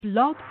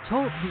Blog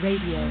Talk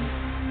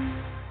Radio.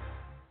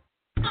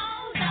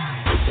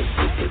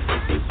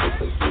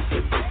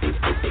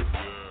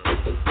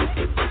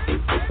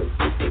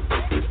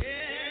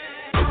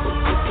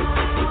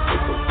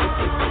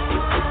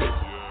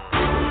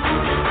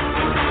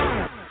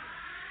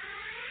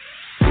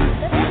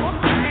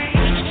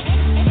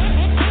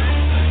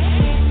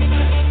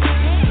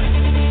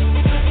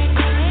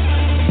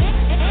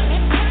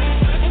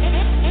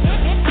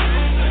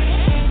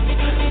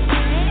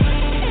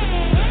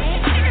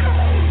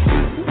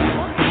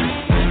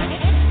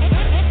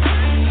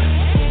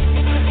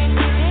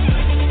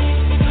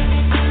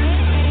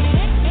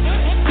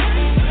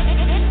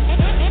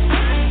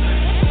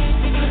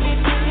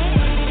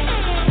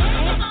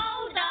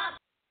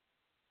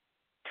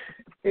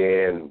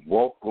 And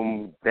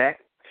welcome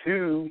back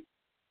to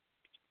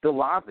the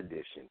live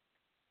edition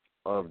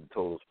of the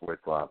Total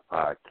Sports Live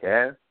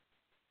podcast.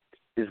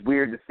 It's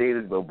weird to say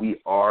this, but we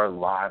are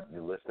live.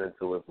 You're listening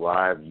to us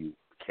live. You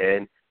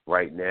can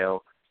right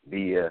now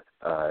via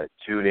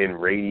TuneIn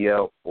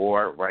Radio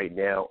or right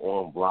now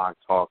on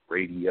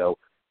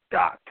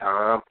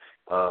blogtalkradio.com.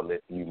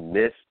 If you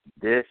missed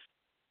this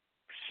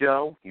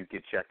show, you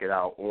can check it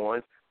out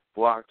on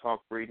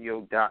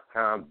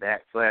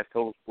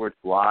blogtalkradio.com/Total Sports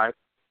Live.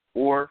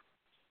 Or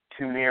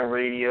TuneIn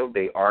Radio,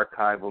 they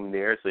archive them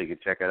there, so you can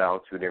check it out on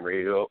TuneIn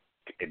Radio.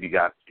 If you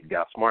got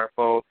a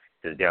smartphone,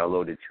 just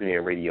download the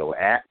TuneIn Radio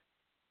app,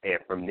 and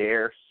from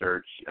there,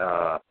 search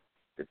the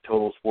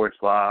Total Sports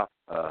Live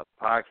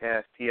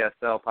podcast,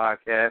 TSL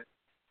podcast.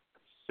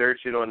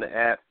 Search it on the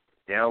app,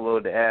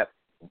 download the app,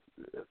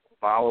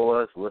 follow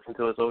us, listen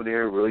to us over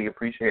there. Really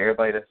appreciate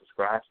everybody that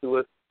subscribes to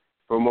us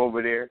from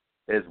over there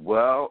as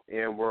well.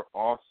 And we're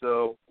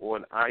also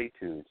on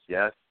iTunes,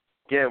 yes.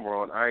 Again, we're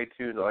on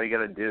iTunes. All you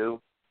got to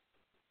do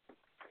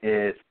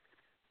is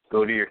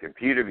go to your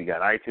computer. If you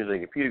got iTunes on your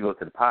computer, go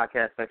to the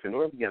podcast section.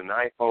 Or if you got an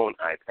iPhone,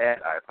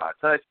 iPad, iPod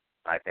Touch,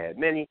 iPad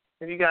Mini,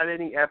 if you got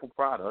any Apple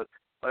product,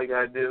 all you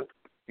got to do,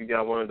 if you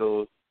got one of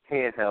those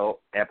handheld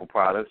Apple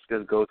products,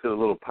 just go to the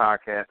little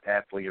podcast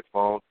app on your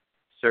phone,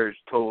 search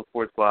Total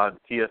Sports Live,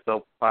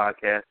 TSL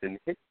podcast, and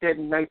hit that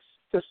nice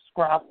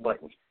subscribe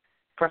button.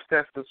 Press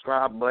that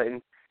subscribe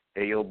button.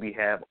 And you'll be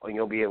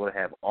able to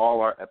have all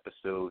our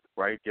episodes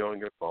right there on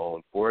your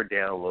phone for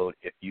download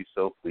if you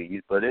so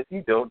please. But if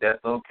you don't,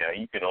 that's okay.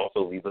 You can also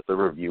leave us a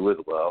review as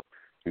well.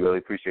 We really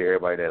appreciate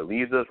everybody that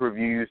leaves us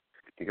reviews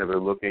because we're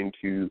looking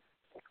to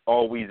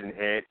always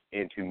enhance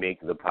and to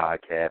make the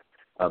podcast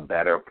a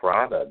better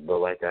product. But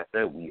like I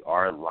said, we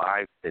are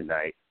live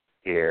tonight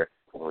here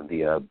on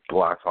the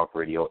Blog Talk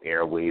Radio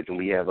airwaves, and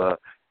we have a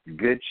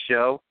good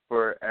show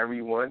for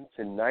everyone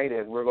tonight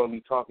as we're going to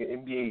be talking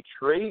NBA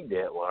trade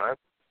deadline.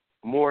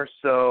 More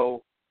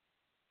so,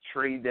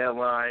 trade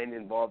deadline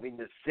involving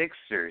the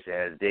Sixers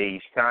as they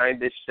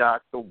kind of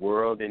shocked the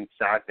world and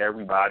shocked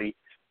everybody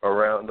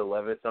around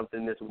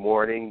 11-something this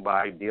morning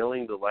by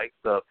dealing the likes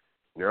of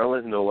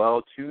Nerlens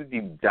Noel to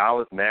the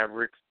Dallas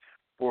Mavericks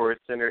for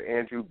center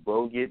Andrew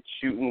Bogut,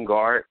 shooting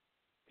guard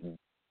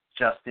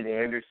Justin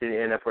Anderson,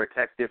 and a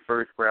protected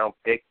first-round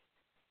pick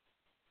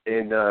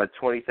in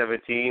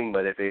 2017,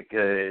 but if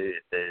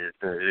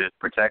there's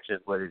protections,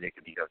 whether they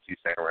could be 2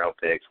 second-round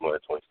picks, one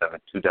in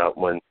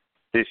 2007,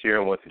 this year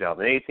and one in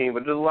 2018.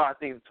 But there's a lot of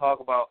things to talk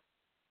about.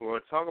 We're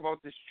going to talk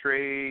about this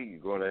trade.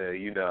 You're going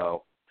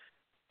to,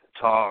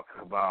 talk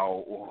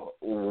about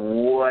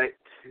what,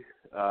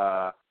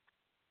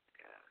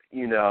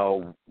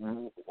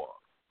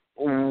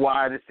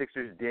 why the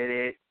Sixers did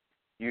it.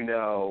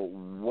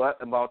 What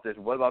about this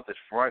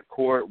front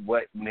court?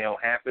 What now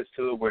happens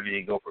to it? Where do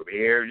they go from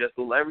here? Just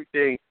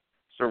everything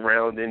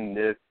surrounding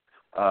this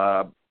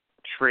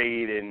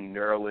trade and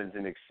Nerlens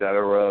and et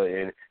cetera.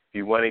 And if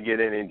you want to get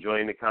in and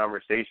join the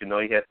conversation,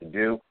 all you have to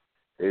do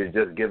is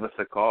just give us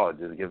a call.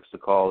 Just give us a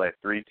call at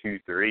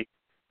 323-623-1256,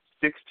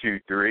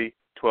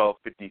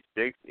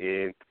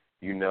 and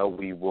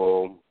we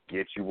will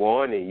get you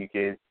on, and you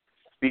can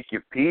speak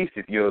your piece.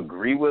 If you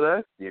agree with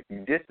us, if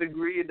you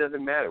disagree, it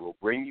doesn't matter. We'll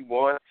bring you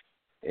on,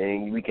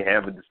 and we can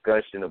have a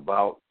discussion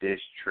about this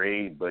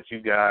trade. But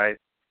you guys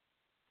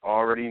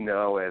already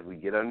know, as we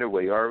get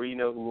underway, you already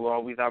know who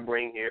always I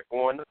bring here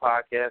on the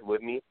podcast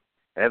with me,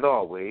 as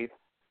always,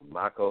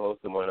 my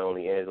co-host, the one and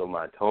only Angelo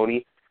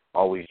Montoni,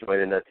 always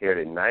joining us here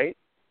tonight.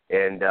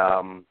 And,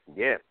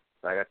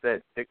 like I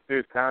said,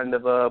 Sixers kind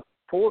of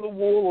pull the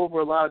wool over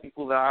a lot of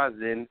people's eyes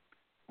and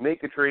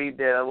make a trade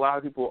that a lot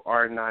of people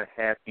are not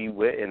happy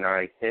with, and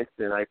I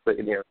put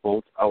in air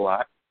quotes a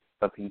lot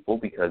of people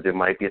because there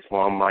might be a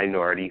small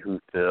minority who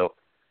feel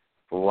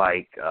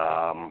like maybe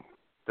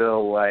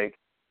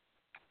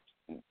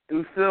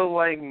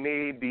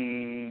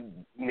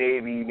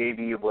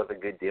it was a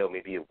good deal,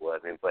 maybe it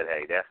wasn't, but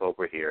hey, that's what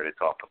we're here to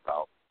talk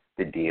about,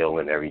 the deal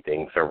and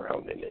everything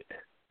surrounding it.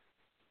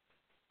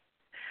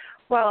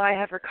 Well, I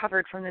have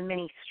recovered from the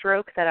mini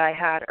stroke that I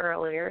had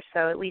earlier,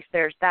 so at least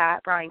there's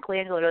that. Brian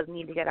Colangelo doesn't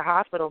need to get a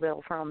hospital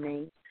bill from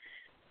me.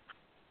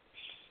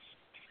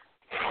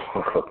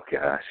 Oh,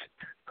 gosh.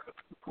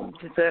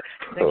 Just in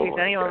case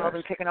anyone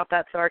wasn't picking up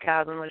that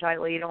sarcasm, which I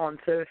laid on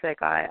so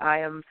thick, I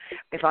am,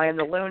 if I am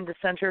the lone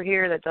dissenter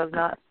here that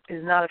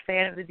is not a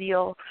fan of the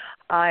deal,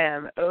 I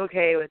am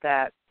okay with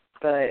that.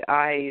 But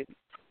I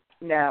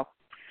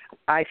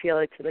feel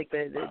it's like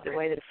the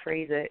way to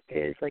phrase it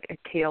is like a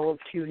tale of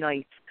two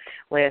nights.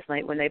 Last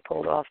night when they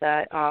pulled off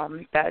that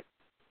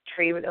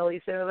trade with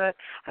Ilyasova,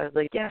 I was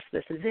like, yes,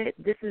 this is it.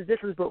 This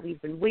is what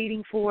we've been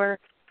waiting for.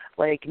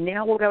 Like,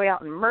 now we'll go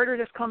out and murder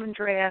this coming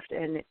draft,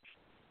 and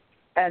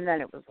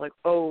then it was like,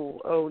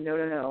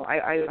 no.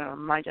 I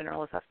my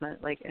general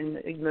assessment, like in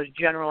the most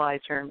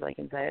generalized terms I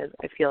can say, is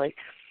I feel like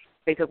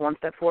they took one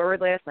step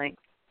forward last night,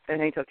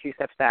 and they took two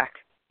steps back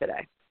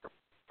today.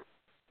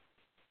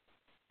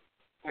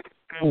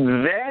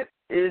 That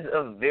is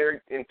a very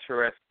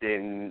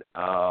interesting.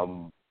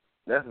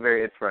 That's a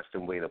very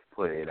interesting way to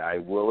put it. I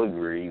will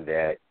agree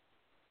that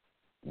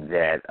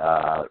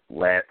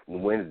last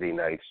Wednesday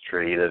night's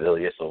trade of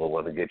Ilyasova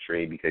was a good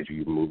trade because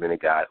you move in a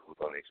guy who's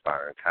on an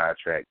expiring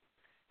contract,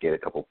 get a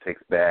couple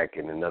picks back,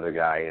 and another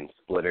guy in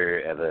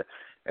splitter as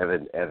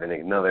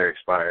another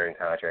expiring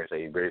contract. So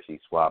you're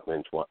basically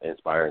swapping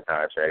expiring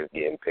contracts,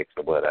 getting picks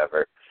or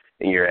whatever,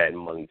 and you're adding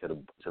money to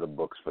the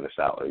books for the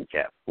salary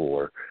cap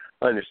for.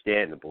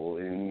 Understandable.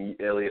 And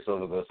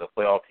Ilyasova goes to a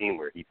playoff team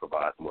where he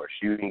provides more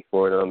shooting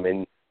for them,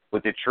 and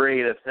with the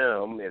trade of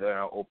him,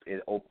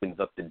 it opens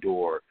up the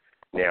door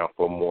now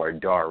for more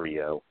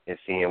Dario and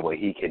seeing what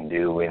he can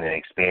do in an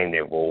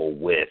expanded role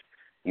with,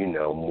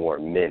 more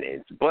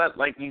minutes. But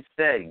like you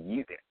said,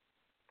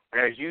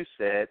 as you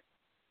said,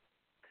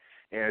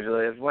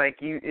 Angela,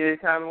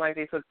 it's kind of like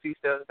they took two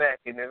steps back,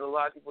 and there's a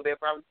lot of people that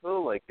probably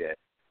feel like that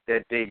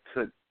they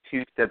took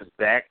two steps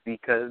back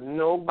because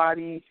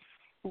nobody.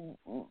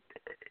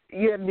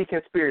 You have to be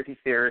conspiracy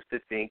theorist to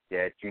think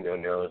that,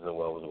 Nerlens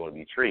Noel was going to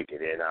be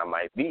traded. And I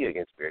might be a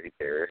conspiracy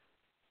theorist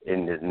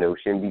in this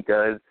notion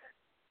because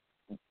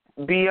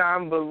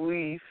beyond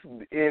belief,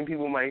 and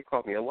people might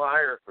call me a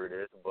liar for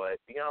this, but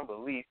beyond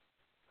belief,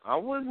 I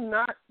was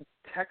not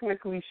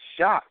technically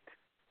shocked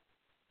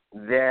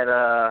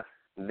that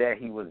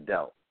he was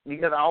dealt.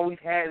 Because I always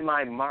had in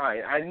my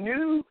mind, I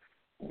knew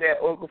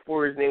that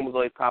Okafor's name was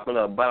always popping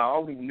up, but I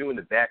always knew in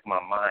the back of my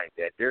mind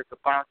that there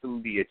could possibly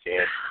be a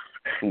chance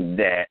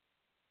that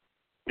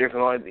there's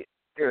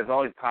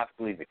always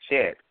possibly the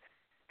chance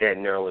that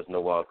Nerlens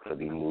Noel could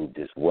be moved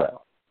as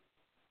well.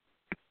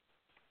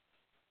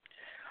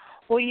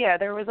 Well, yeah,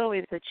 there was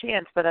always a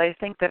chance, but I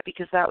think that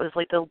because that was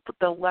like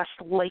the less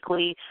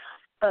likely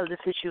of the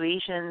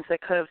situations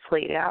that could have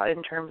played out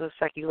in terms of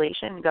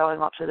speculation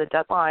going up to the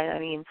deadline. I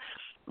mean,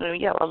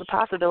 the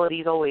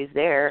possibility is always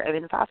there. I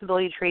mean, the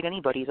possibility to trade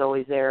anybody is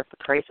always there if the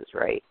price is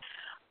right.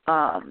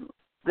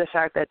 The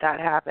fact that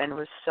happened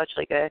was such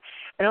like I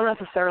don't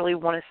necessarily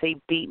want to say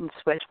bait and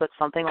switch, but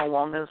something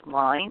along those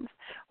lines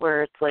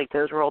where it's like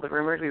those were all the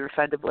rumors we were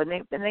fed to,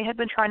 and they had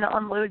been trying to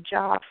unload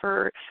Ja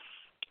for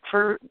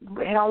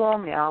how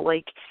long now?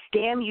 Like,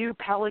 damn you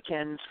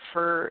Pelicans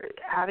for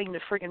having to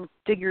freaking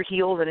dig your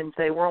heels in and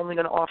say we're only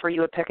going to offer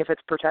you a pick if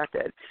it's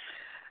protected.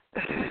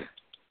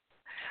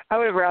 I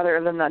would have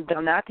rather than not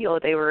done that deal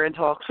that they were in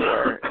talks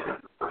for.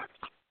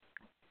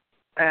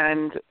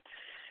 And,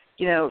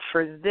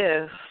 for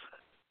this,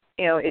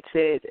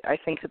 I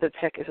think that the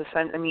pick is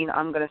essentially,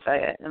 I'm going to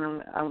say it,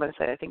 and I'm going to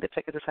say I think the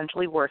pick is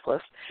essentially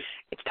worthless.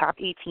 It's top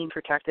 18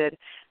 protected.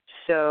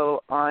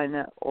 So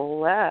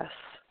unless,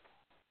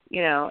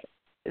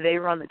 they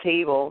run the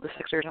table, the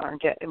Sixers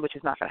aren't getting, which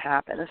is not going to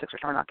happen. The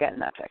Sixers are not getting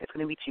that pick. It's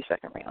going to be 2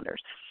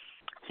 second-rounders.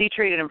 So you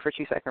traded him for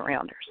 2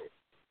 second-rounders.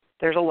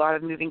 There's a lot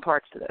of moving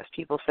parts to this.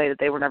 People say that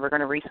they were never going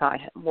to re-sign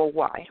him. Well,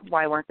 why?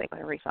 Why weren't they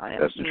going to re-sign him?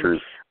 That's the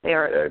truth.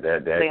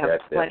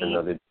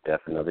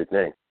 That's another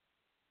thing.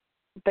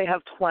 They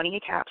have plenty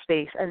of cap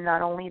space, and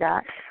not only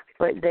that,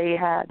 but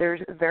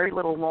there's very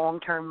little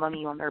long-term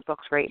money on their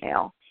books right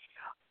now.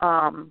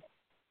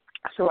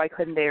 So why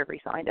couldn't they have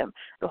re-signed him?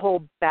 The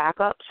whole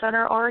backup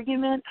center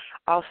argument,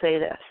 I'll say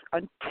this.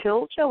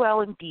 Until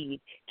Joel Embiid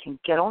can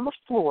get on the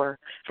floor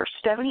for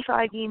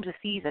 75 games a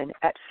season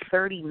at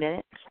 30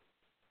 minutes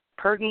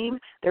per game,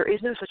 there is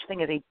no such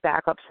thing as a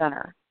backup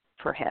center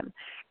for him.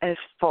 And as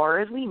far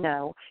as we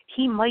know,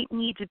 he might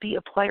need to be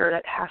a player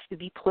that has to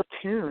be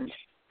platooned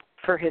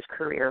for his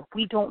career.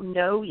 We don't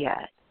know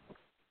yet.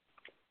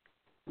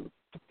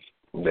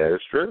 That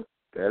is true.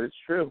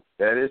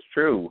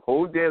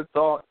 Hold that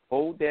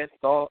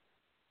thought.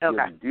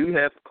 Okay. You do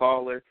have a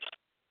caller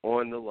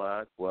on the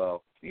line.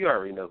 Well, you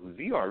already know who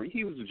he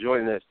was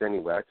joining us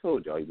anyway. I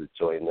told y'all he was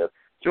joining us.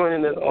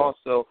 Joining us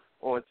also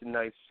on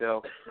tonight's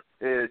show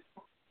is,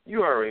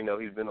 you already know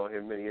he's been on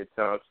here many a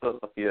time.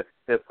 Philadelphia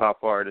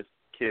hip-hop artist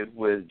Kid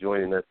Wiz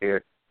joining us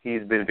here.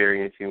 He's been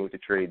very in tune with the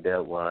trade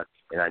deadline,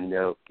 and I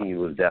know he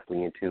was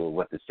definitely in tune with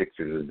what the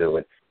Sixers are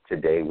doing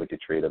today with the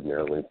trade of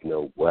Nerlens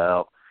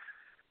Noel.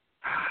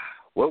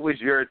 What was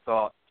your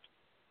thought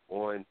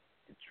on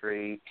the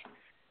trade,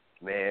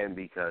 man?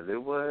 Because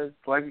it was,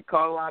 like we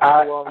call a lot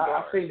of people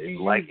off guard.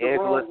 Like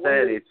Angela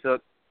said, it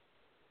took...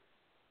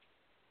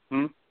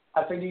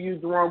 I think you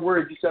used the wrong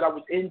word. You said I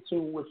was in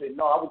tune with it.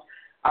 No,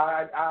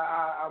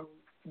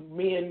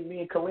 Me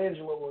and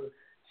Colangelo are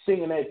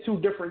singing at two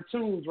different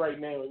tunes right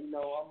now. You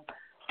know, I'm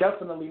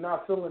definitely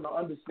not feeling or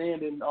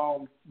understanding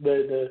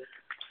the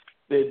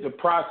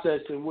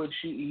process in which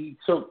he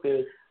took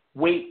to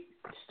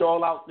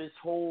stall out this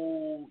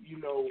whole,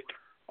 Jahlil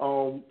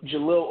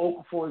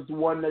Okafor is the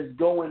one that's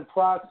going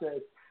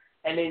process,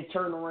 and then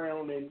turn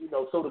around and,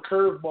 throw the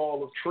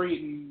curveball of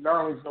trading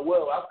Nerlens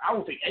Noel. I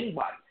don't think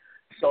anybody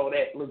saw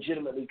that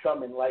legitimately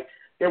coming. Like,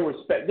 there was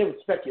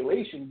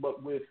speculation,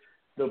 but with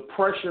the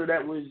pressure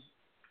that was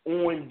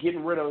on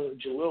getting rid of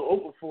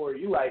Jahlil Okafor,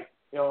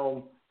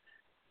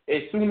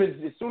 as soon as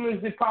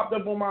it popped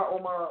up on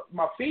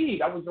my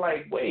feed, I was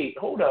like, wait,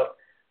 hold up.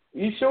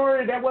 You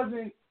sure that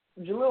wasn't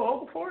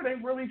Jahlil Okafor? They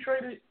really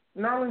traded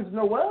Nerlens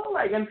Noel?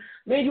 Like, and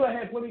me and you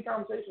had plenty of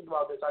conversations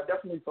about this. I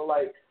definitely feel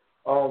like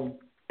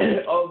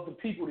of the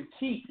people to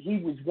keep, he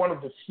was one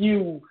of the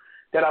few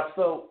that I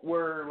felt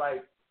were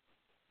like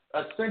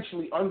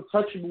essentially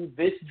untouchable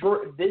this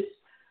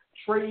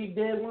trade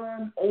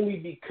deadline, only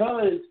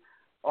because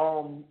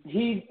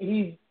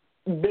he's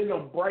been a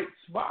bright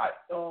spot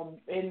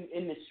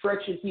in the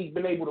stretches he's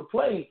been able to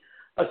play,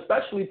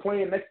 especially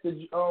playing next to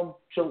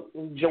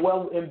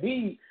Joel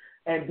Embiid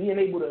and being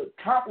able to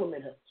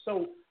compliment him.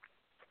 So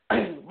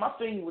my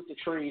thing with the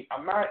trade,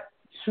 I'm not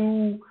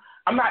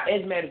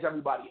as mad as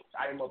everybody else.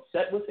 I am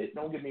upset with it.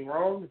 Don't get me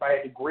wrong. If I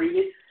had to grade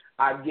it,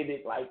 I'd give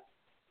it like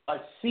a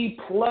C+,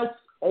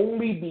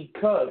 only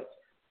because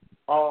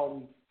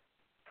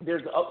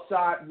there's an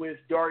upside with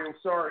Dario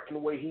Saric and the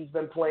way he's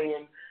been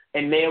playing,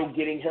 and now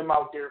getting him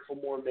out there for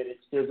more minutes.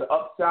 There's an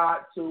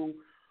upside to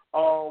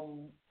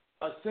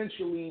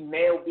essentially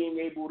now being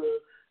able to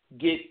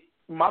get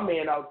my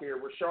man out there,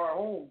 Rashawn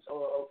Holmes,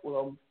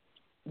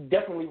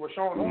 definitely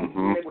Rashawn Holmes,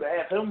 being able to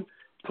have him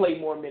play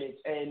more minutes.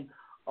 And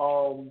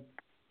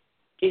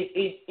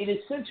it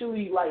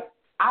essentially, like,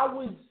 I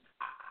was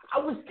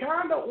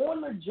kind of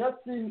on the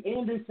Justin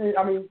Anderson.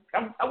 I mean,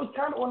 I was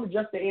kind of on the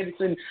Justin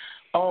Anderson,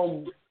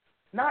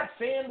 not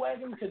fan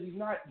wagon because he's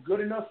not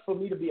good enough for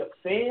me to be a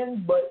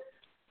fan, but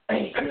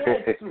he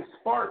had some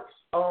sparks.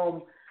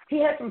 He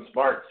had some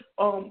sparks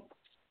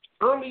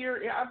earlier.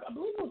 I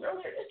believe it was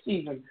earlier this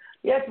season.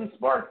 He had some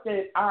sparks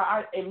that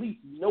I at least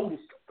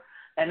noticed him,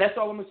 and that's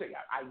all I'm gonna say.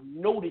 I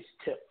noticed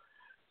him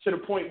to the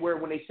point where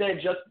when they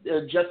said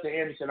Justin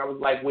Anderson, I was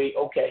like, wait,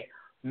 okay,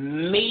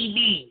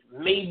 maybe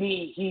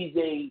he's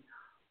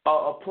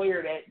a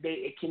player that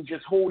they can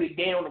just hold it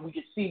down, and we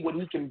can see what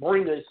he can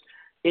bring us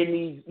in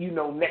these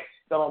next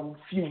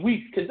few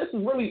weeks, because this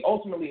is really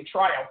ultimately a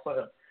tryout for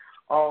him.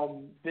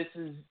 This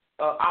is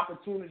an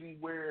opportunity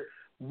where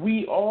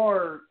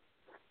we're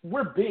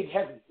big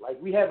heavy. Like,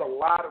 we have a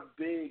lot of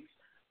bigs.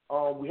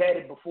 We had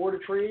it before the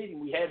trade, and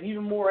we have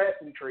even more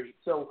after the trade.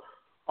 So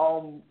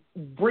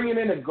bringing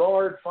in a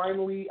guard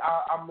finally,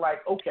 I'm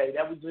like, okay,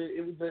 it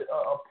was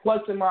a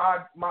plus in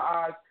my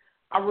eyes.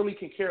 I really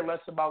can care less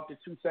about the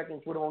 2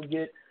 seconds we're going to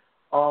get.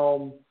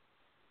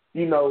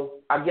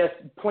 I guess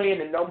playing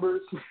the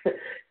numbers,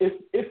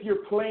 if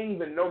you're playing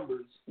the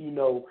numbers,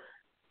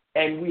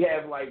 and we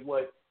have like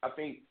what I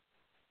think,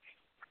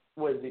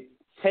 was it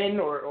 10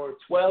 or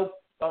 12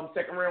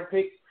 second round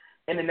picks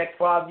in the next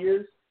 5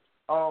 years?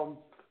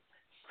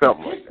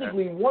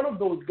 Statistically, like one of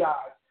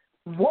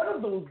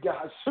those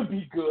guys should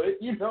be good.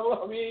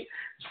 I mean,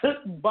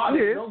 just by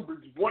the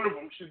numbers, one of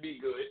them should be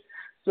good.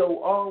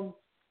 So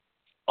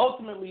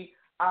ultimately,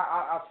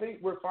 I think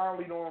we're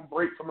finally on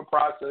break from the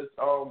process.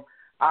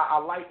 I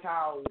like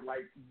how,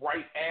 like,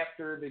 right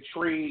after the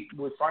trade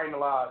was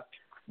finalized,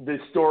 the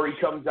story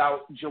comes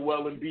out,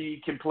 Joel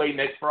Embiid can play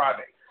next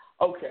Friday.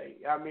 Okay,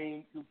 I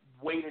mean,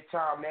 way to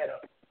time that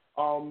up.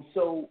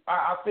 So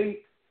I think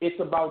it's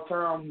about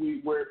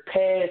time we're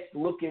past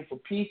looking for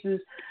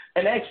pieces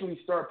and actually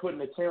start putting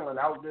the talent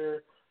out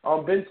there.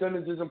 Ben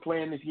Simmons isn't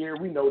playing this year.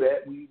 We know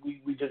that. We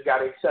just got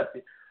to accept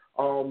it.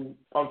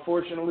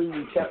 Unfortunately,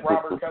 we kept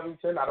Robert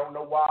Covington. I don't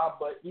know why,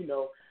 but,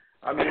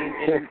 I mean,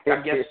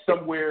 I guess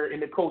somewhere in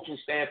the coaching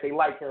staff, they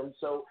like him.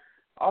 So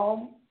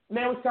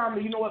now it's time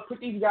to, put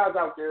these guys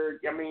out there.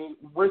 I mean,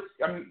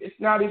 it's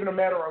not even a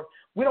matter of,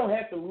 we don't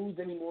have to lose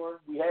anymore.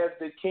 We have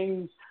the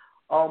Kings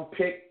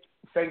pick.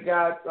 Thank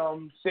God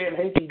Sam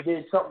Hinkie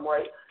did something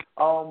right.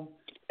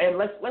 And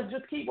let's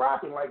just keep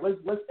rocking. Like,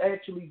 let's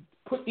actually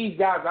put these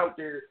guys out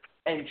there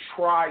and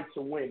try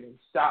to win and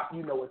stop,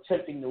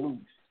 attempting to lose.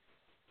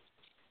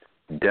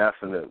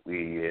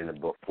 Definitely. And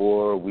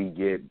before we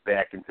get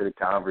back into the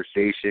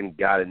conversation,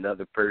 got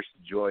another person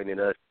joining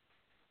us.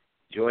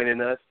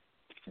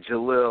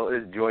 Jalil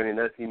is joining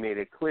us. He made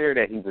it clear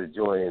that he was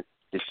joining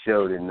the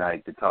show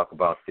tonight to talk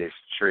about this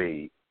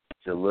trade.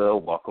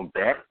 Jalil, welcome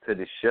back to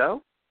the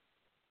show.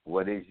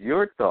 What is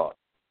your thought?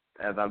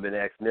 As I've been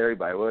asking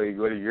everybody,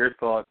 what are your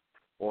thoughts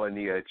on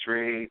the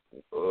trade?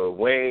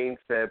 Wayne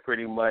said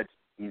pretty much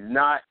he's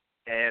not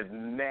as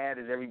mad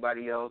as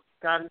everybody else.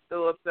 Kind of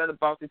still upset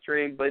about the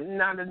trade, but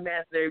not as mad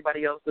as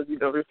everybody else. Because,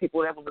 there's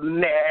people that was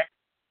mad,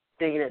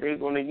 thinking that they're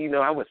going to,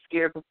 I was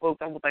scared for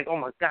folks. I was like, oh,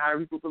 my God, are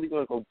people really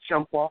going to go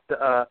jump off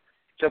the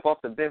jump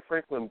off the Ben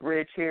Franklin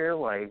Bridge here.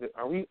 Like,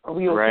 are we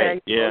okay?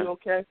 Right, yeah. Are we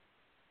okay?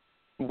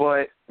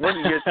 But what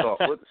are your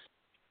thoughts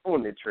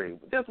on the trade?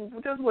 Just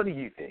what do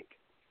you think?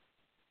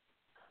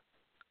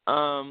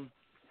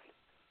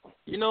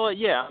 You know what?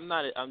 Yeah,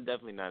 I'm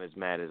definitely not as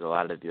mad as a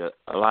lot of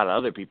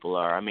other people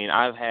are. I mean,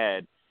 I've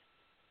had,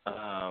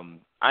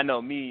 I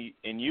know me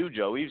and you,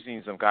 Joe. We've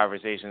seen some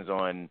conversations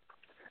on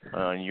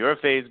your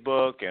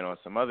Facebook and on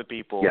some other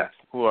people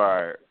who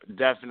are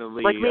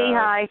definitely like me.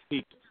 Hi.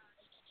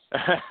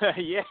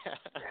 Yeah,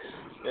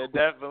 they're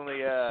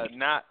definitely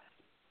not.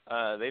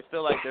 They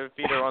feel like their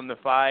feet are on the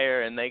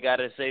fire and they got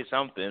to say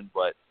something.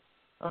 But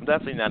I'm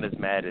definitely not as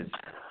mad as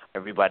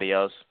everybody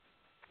else.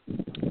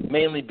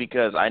 Mainly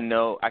because I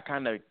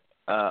kind of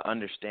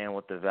understand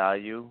what the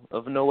value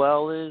of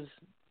Noel is,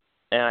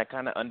 and I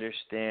kind of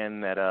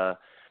understand that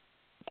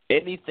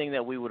anything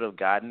that we would have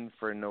gotten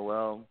for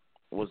Noel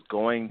was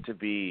going to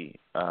be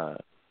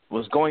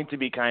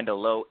kind of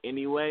low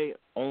anyway,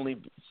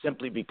 only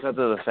simply because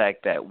of the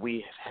fact that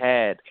we've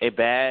had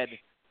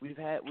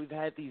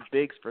these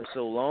bigs for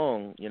so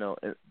long. You know,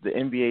 the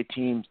NBA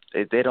teams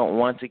they don't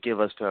want to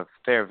give us a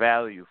fair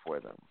value for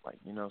them, like,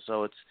 you know,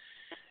 so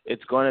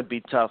it's going to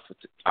be tough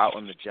out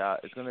on the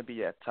job. It's going to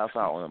be tough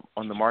out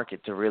on the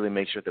market to really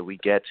make sure that we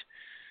get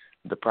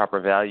the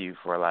proper value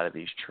for a lot of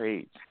these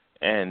trades.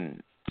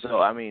 And so,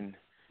 I mean,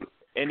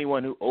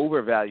 anyone who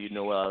overvalued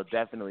Noel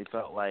definitely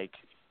felt like,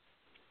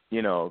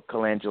 you know,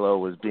 Colangelo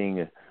was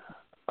being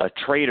a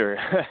traitor,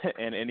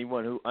 and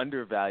anyone who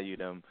undervalued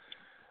him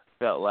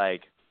felt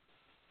like,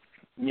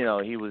 you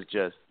know,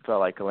 felt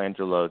like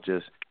Colangelo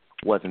just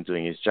wasn't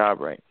doing his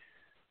job right.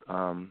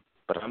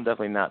 But I'm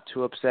definitely not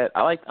too upset.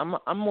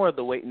 I'm more of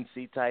the wait and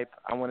see type.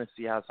 I want to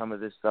see how some of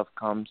this stuff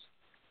comes,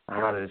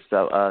 some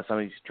of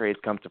these trades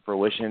come to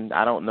fruition.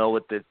 I don't know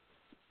what the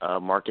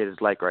market is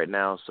like right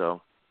now,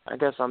 so I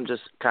guess I'm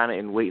just kind of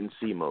in wait and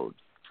see mode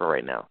for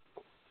right now.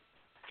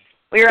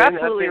 Well, you're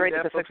absolutely right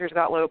that the Sixers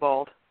got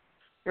lowballed.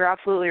 You're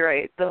absolutely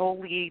right. The whole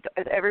league,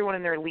 everyone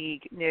in their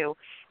league knew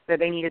that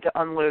they needed to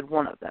unload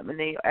one of them, and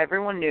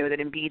everyone knew that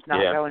Embiid's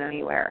not going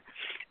anywhere.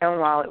 And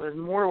while it was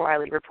more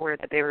widely reported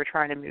that they were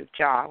trying to move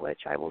Ja,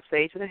 which I will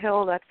say to the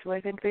Hill, that's who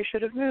I think they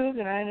should have moved,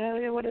 and I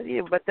know what it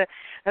is, but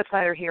that's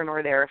neither here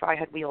nor there. If I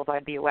had wheels,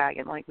 I'd be a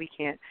wagon. Like, we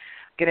can't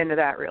get into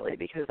that really,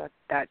 because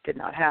that did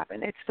not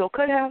happen. It still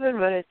could happen,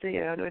 but it's,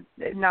 you know,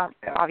 not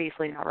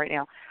obviously not right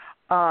now.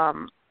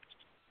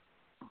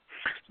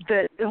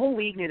 The whole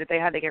league knew that they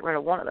had to get rid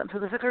of one of them, so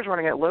the Sixers were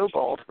going to get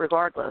lowballed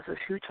regardless of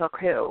who took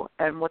who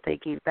and what they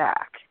gave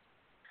back.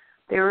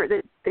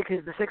 Because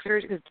the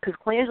Sixers, because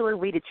Colangelo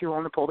waited too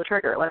long to pull the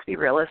trigger. Let's be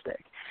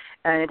realistic,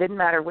 and it didn't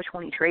matter which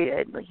one he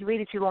traded. Like, he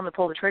waited too long to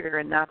pull the trigger,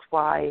 and that's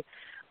why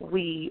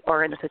we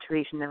are in the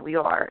situation that we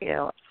are. You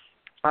know,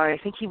 I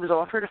think he was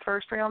offered a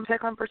first-round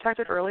pick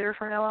unprotected earlier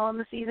for Noel in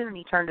the season, and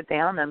he turned it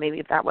down. And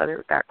maybe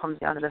whether that comes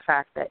down to the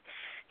fact that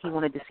he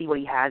wanted to see what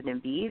he had in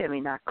Embiid. I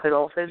mean, that could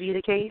also be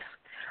the case.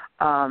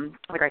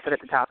 Like I said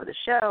at the top of the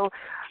show,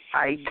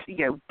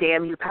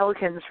 damn you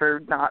Pelicans for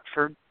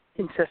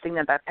insisting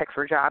that pick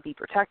for Ja be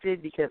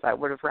protected, because I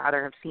would have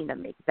rather have seen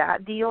them make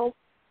that deal.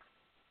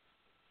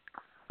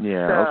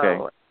 Yeah, so,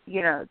 okay.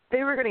 You know,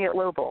 they were going to get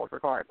lowballed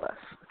regardless,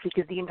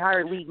 because the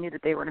entire league knew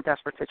that they were in a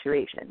desperate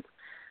situation.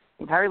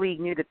 The entire league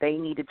knew that they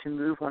needed to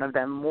move one of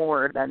them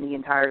more than the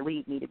entire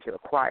league needed to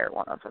acquire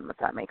one of them, if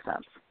that makes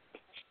sense.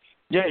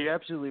 Yeah, you're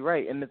absolutely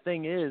right. And the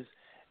thing is,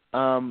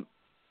 the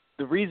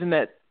reason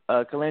that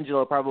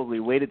Colangelo probably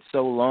waited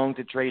so long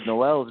to trade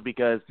Noel is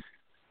because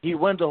he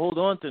wanted to hold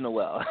on to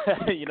Noel.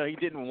 You know, he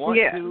didn't want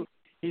to.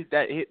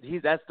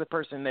 That's the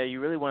person that he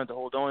really wanted to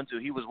hold on to.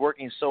 He was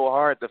working so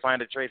hard to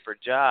find a trade for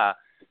Ja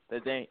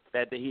that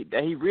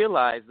he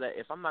realized that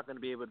if I'm not going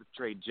to be able to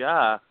trade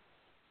Ja,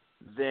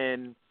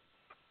 then,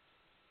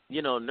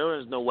 you know,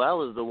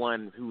 Noel is the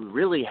one who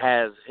really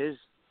has his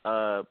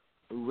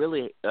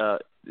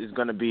is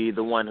going to be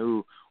the one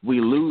who we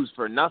lose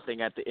for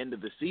nothing at the end of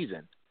the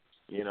season,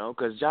 you know,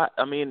 because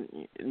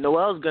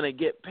Noel's going to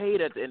get paid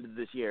at the end of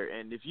this year,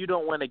 and if you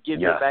don't want to give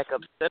your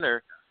backup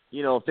center,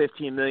 you know,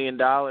 $15 million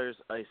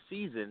a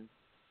season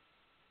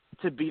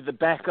to be the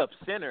backup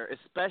center,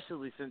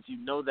 especially since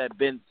you know that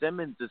Ben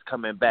Simmons is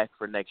coming back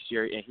for next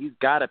year and he's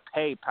got to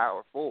pay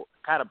power forward,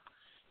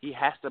 he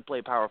has to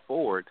play power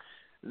forward,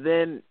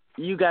 then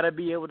you got to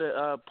be able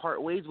to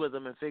part ways with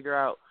him and figure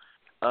out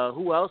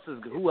who else is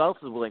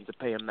willing to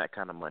pay him that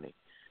kind of money.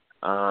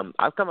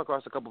 I've come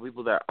across a couple of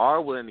people that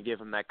are willing to give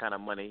him that kind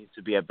of money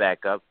to be a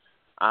backup.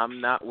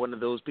 I'm not one of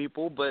those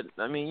people, but,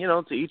 I mean, you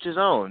know, to each his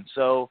own.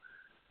 So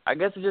I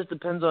guess it just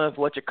depends on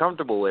what you're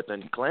comfortable with.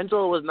 And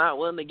Colangelo was not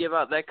willing to give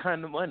out that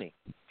kind of money.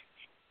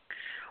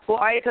 Well,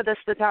 I said this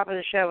at the top of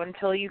the show,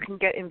 until you can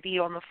get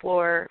Embiid on the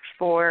floor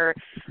for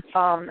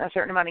a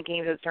certain amount of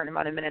games at a certain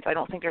amount of minutes, I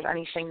don't think there's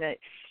anything that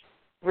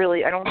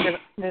really, I don't think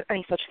there's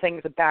any such thing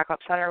as a backup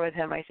center with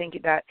him. I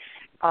think that,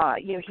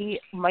 he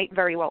might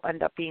very well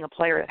end up being a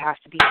player that has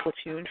to be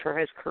platooned for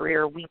his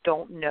career. We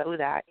don't know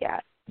that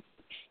yet.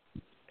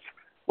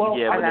 Well,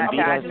 yeah, but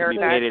Embiid has to be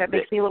paid that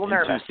makes me a little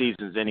nervous. 2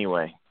 seasons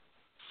anyway.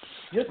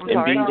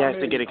 Embiid has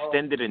to get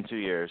extended in 2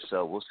 years,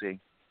 so we'll see.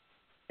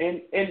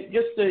 And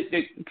just to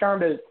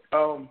kind of,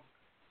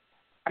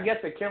 I guess,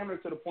 a counter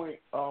to the point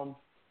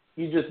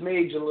you just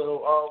made,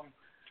 Jalil,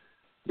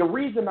 the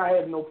reason I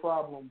have no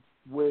problem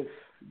with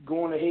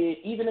going ahead,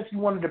 even if you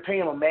wanted to pay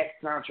him a max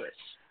contract,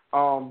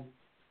 or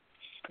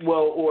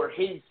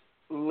his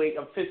like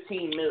a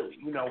 $15 million,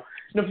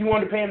 if you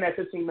wanted to pay him that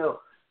 $15 million,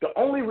 the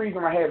only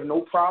reason I have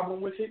no problem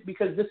with it,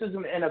 because this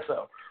isn't the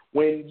NFL.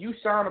 When you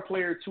sign a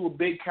player to a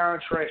big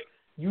contract,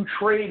 you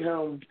trade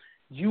him,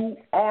 you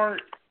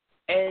aren't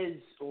as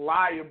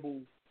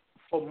liable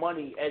for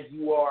money as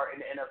you are in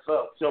the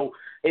NFL. So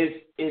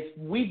if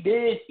we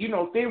did,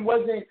 if there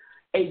wasn't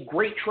a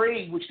great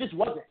trade, which this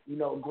wasn't,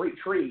 a great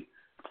trade,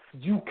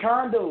 you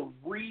kind of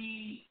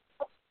reassure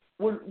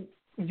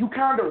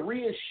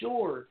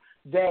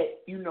that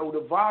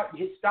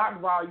his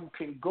stock value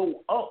can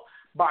go up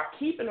by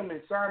keeping him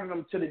and signing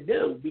him to the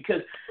deal.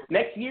 Because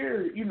next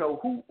year,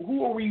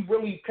 who are we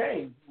really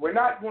paying? We're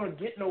not going to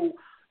get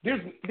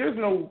there's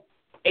no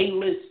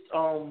A-list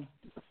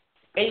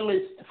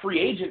free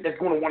agent that's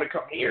going to want to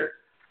come here.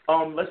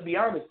 Let's be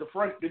honest,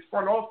 this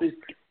front office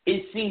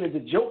is seen as a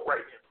joke right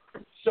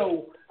now.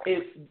 So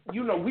if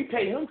we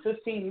pay him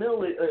 $15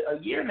 million a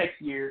year next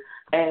year,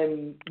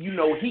 and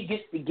he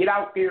gets to get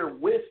out there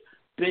with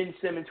Ben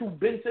Simmons, who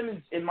Ben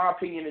Simmons, in my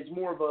opinion, is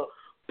more of a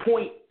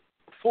point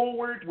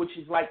forward, which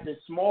is like the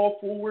small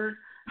forward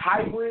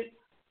hybrid,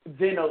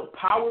 than a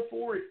power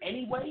forward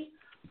anyway.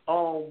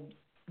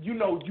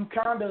 You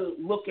kind of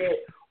look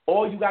at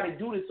all you got to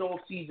do this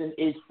offseason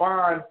is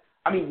draft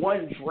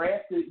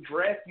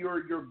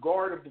your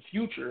guard of the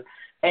future,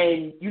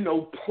 and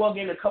plug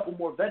in a couple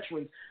more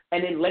veterans,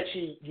 and then let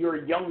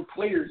your young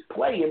players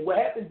play. And what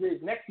happens is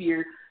next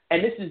year,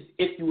 and this is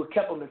if you would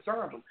kept them and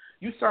signed them,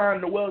 you sign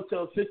Noel to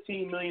a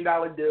 $15 million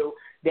deal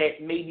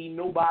that maybe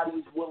nobody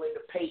is willing to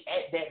pay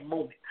at that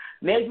moment.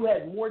 Now you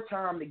have more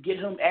time to get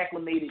him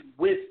acclimated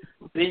with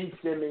Ben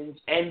Simmons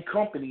and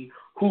company,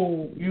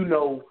 who,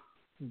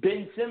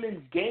 Ben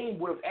Simmons' game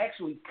would have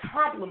actually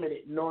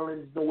complemented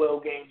Nerlens Noel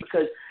game,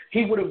 because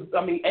he would have,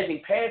 as a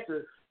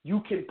passer, you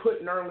can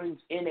put Nerlens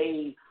in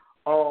a,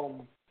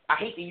 I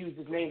hate to use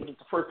his name, but it's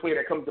the first player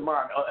that comes to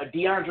mind, a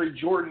DeAndre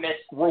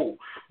Jordan-esque role,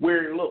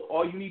 where, look,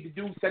 all you need to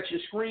do is set your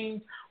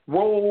screens,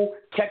 roll,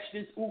 catch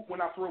this oop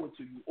when I throw it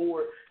to you,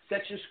 or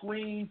set your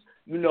screens,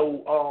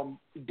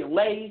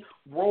 delay,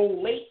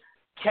 roll late,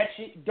 catch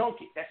it,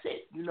 dunk it. That's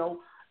it,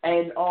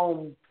 And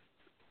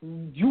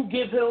you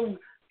give him,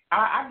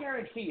 I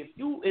guarantee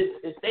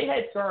if they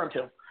had signed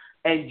him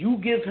and you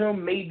give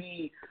him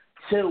maybe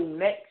till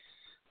next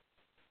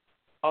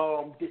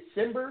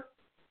December,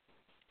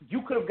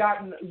 you could have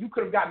gotten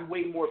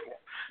way more for him,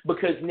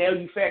 because now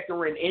you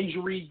factor in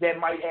injuries that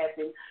might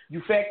happen.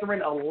 You factor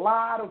in a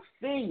lot of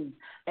things,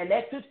 and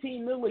that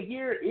 $15 million a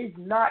year is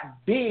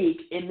not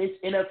big in this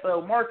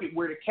NFL market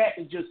where the cap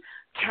is just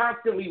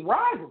constantly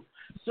rising.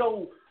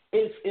 So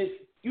if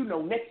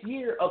next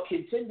year a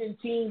contending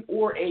team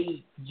or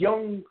a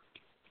young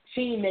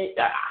team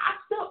that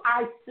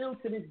I still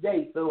to this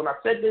day, Phil, and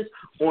I've said this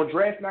on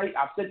draft night,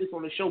 I've said this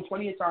on the show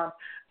plenty of times,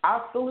 I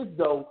feel as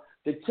though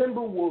the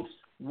Timberwolves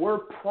were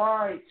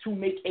primed to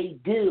make a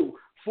deal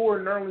for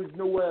Nerlens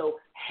Noel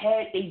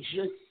had they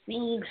just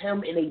seen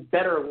him in a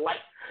better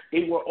light.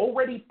 They were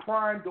already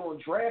primed on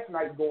draft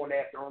night going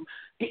after him.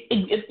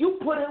 If you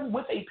put him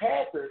with a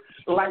passer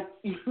like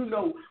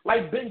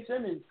Ben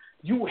Simmons,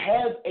 you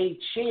have a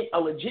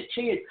legit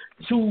chance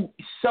to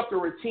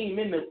sucker a team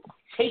into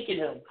taking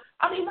him.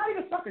 Not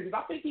even sucker, because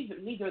I think he's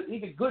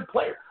a good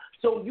player.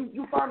 So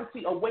you finally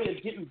see a way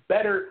of getting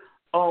better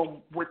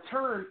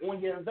return on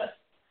your investment.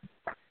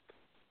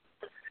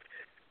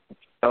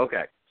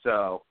 Okay,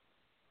 so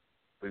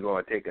we're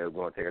going to take a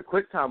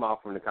quick time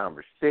off from the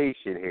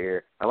conversation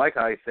here. I like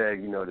how he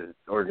said, this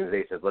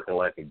organization is looking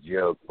like a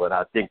joke, but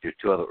I think there's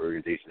two other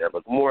organizations that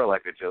look more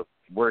like a joke,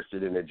 worse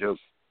than a joke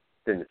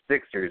than the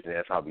Sixers, and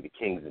that's probably the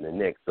Kings and the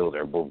Knicks. Those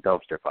are both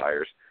dumpster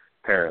fires,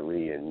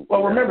 apparently. And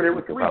remember, there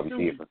were three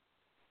Stooges.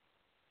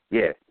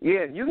 Yeah,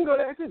 you can go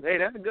there too. Hey,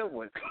 that's a good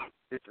one.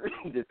 The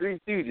Three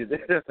Stooges,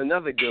 that's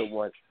another good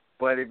one.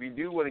 But if you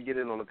do want to get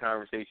in on the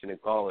conversation and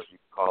call us, you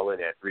can call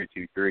in at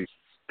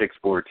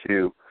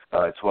 323-642-1256.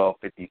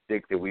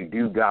 And we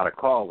do got a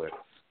caller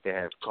that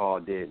has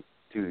called in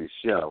to the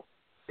show.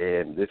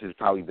 And this has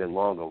probably been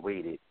long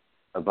awaited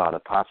about a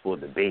possible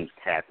debate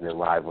happening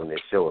live on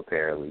this show,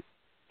 apparently.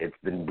 It's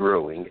been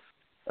brewing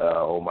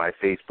on my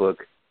Facebook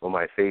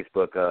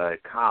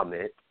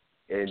comment.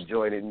 And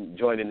joining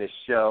the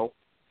show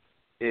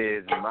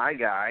is my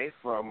guy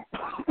from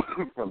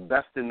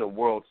Best in the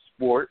World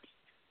Sports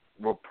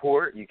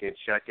Report. You can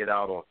check it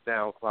out on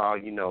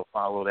SoundCloud.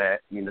 Follow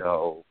that.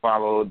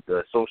 Follow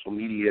the social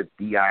media,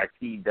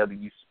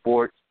 BITW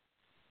Sports,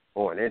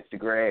 on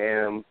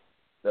Instagram,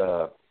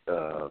 the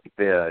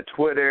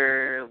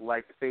Twitter,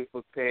 like the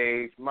Facebook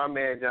page. My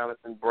man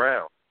Jonathan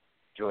Brown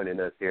joining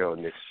us here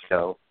on this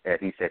show, as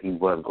he said he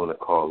was going to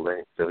call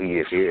in, so he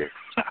is here.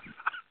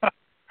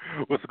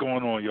 What's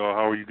going on, y'all?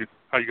 How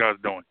you guys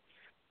doing?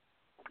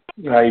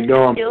 How you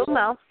doing? Still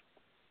no.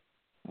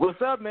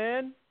 What's up,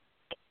 man?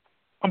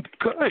 I'm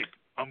good.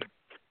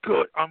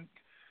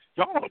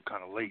 Y'all up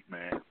kind of late,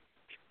 man.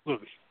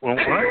 Look, when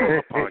I go on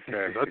a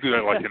podcast, I do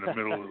that like in the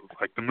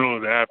middle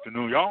of the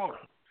afternoon. Y'all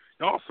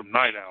some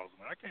night owls,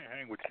 man. I can't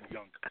hang with you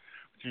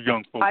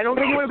young folks. I don't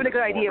think it would have been a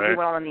good idea if we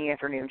went on in the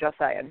afternoon. Just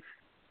saying.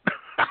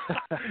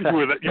 you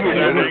were that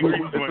angry.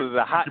 This was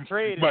a hot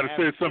trade. You might have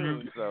said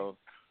something. So.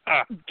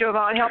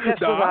 Jovan, help us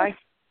go by.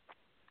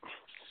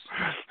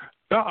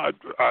 No, I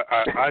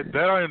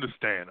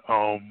understand.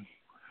 I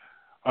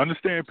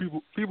understand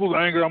people's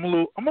anger. I'm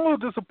a little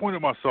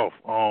disappointed myself.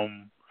 I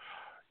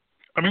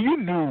mean, you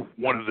knew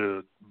one of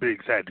the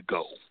bigs had to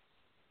go.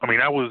 I mean,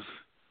 that was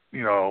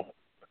a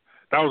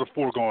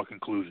foregone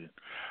conclusion.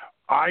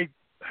 I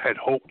had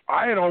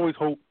always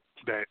hoped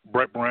that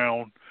Brett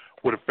Brown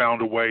would have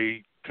found a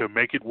way to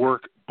make it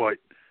work, but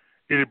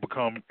it had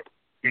become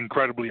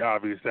incredibly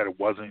obvious that it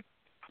wasn't.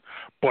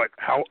 But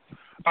I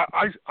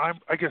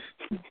guess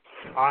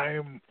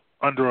I'm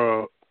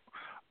under a.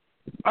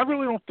 I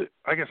really don't.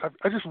 I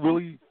just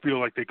really feel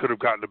like they could have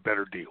gotten a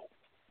better deal.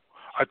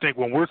 I think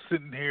when we're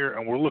sitting here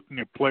and we're looking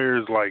at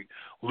players like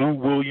Lou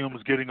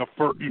Williams getting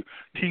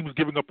teams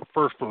giving up a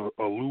first for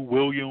Lou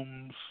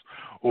Williams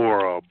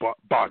or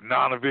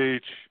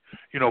Bogdanovich,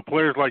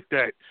 players like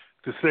that,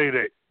 to say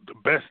that the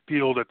best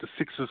deal that the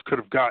Sixers could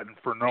have gotten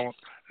for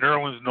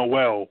Nerlens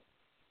Noel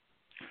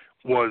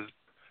was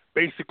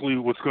basically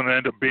what's going to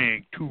end up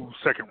being 2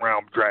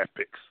 second-round draft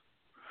picks,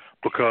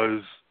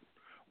 because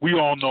we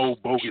all know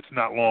Bogut's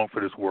not long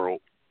for this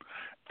world,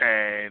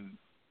 and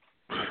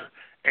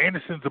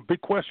Anderson's a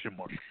big question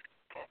mark.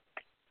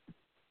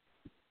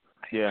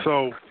 Yeah.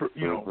 So for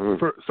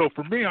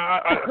me,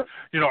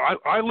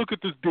 I look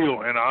at this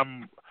deal and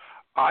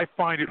I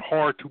find it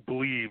hard to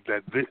believe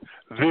that this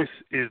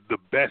is the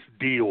best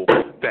deal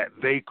that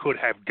they could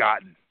have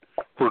gotten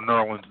for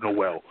Nerlens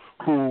Noel,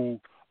 who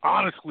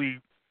honestly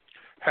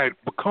had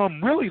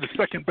become really the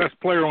second best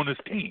player on this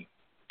team.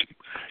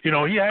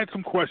 He had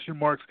some question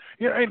marks.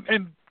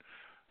 And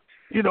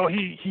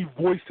he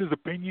voiced his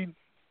opinion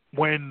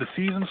when the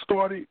season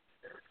started.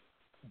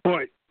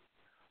 But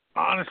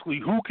honestly,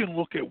 who can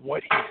look at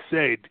what he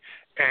said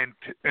and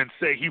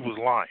say he was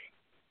lying?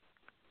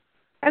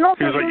 And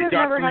also, who's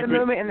never had a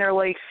moment in their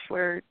life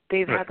where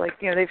they've had,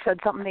 they've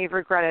said something they've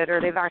regretted or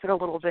they've acted a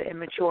little bit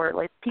immature.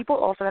 People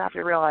also have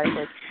to realize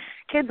that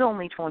kid's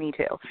only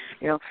 22.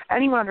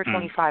 Anyone under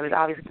 25 is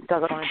obviously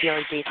does it on a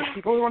daily basis.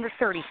 People who are under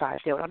 35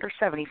 do it. Under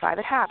 75,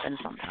 it happens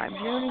sometimes.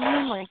 You know what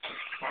I mean?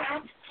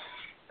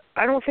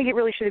 I don't think it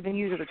really should have been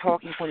used as a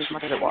talking point as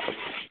much as it was.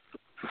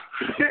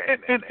 Yeah,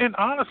 and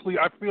honestly,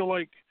 I feel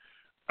like,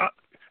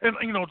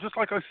 just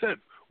like I said,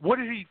 what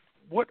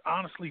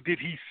honestly did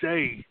he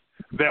say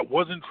that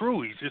wasn't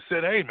true? He just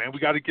said, "Hey, man, we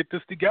got to get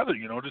this together."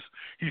 He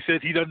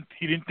said he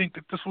didn't think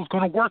that this was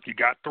going to work.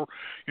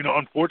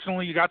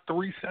 Unfortunately, you got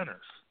 3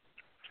 centers.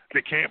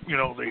 They can't,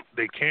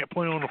 they can't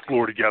play on the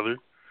floor together.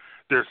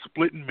 They're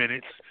splitting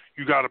minutes.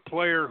 You got a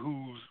player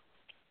who's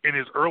in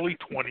his early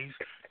 20s,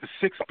 the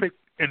 6th pick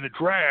in the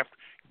draft,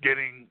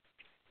 getting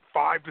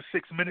 5 to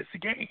 6 minutes a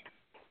game.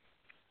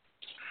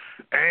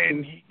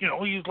 And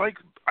he's like,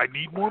 I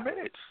need more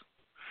minutes.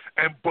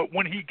 But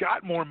when he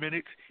got more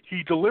minutes,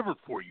 he delivered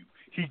for you.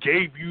 He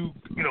gave you,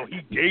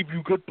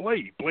 good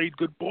play. He played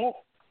good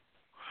ball.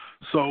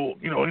 So,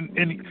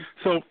 and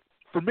so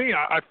for me,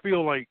 I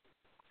feel like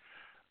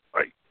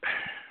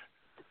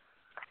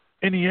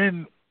in the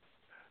end,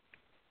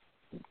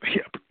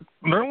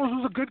 Nerlens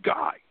was a good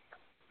guy.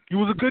 He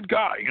was a good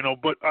guy,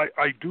 but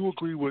I do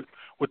agree with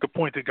the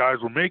point that guys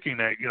were making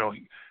that,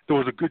 there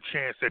was a good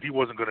chance that he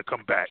wasn't going to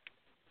come back.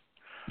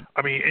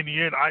 I mean, in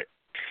the end,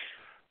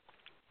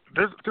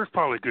 there's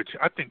probably a good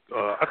chance. I think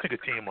a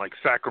team like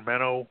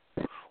Sacramento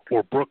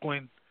or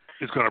Brooklyn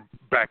is going to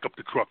back up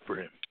the truck for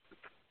him.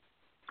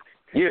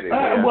 Yeah.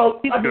 I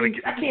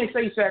can't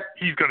say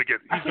he's going to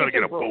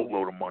get a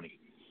boatload of money.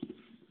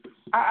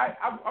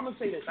 I'm gonna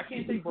say this. I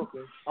can't say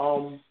Brooklyn,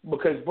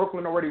 because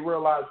Brooklyn already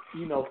realized,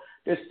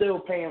 they're still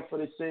paying for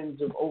the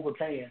sins of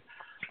overpaying.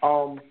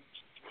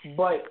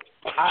 But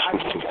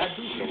I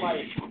do feel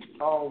like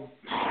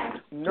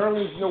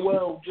Nerlens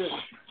Noel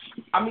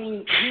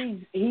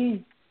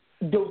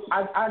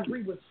I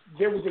agree with,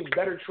 there was a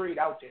better trade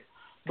out there,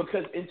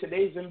 because in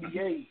today's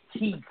NBA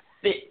he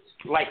fits.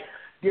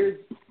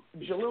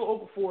 Jahlil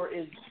Okafor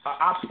is an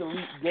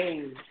obsolete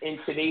game in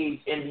today's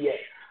NBA.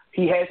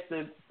 He has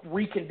to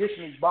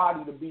recondition his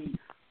body to be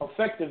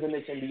effective in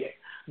this NBA.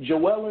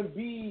 Joel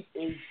Embiid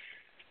is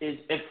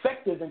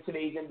effective in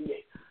today's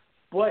NBA,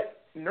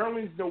 but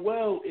Nerlens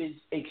Noel is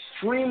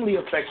extremely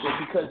effective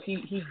because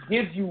he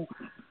gives you,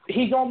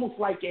 he's almost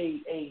like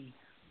a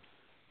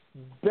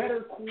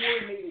better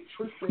coordinated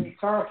Tristan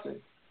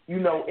Thompson,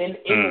 in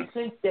the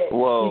sense that he's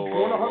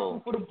going to hustle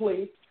for the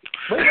play.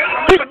 He's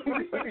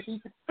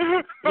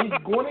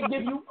going to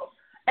give you,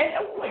 and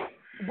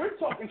we're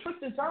talking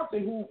Tristan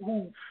Thompson,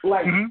 who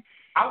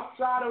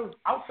outside of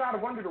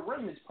under the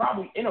rim is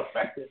probably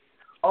ineffective.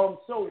 Nerlens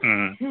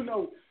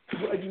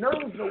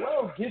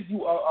Noel gives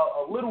you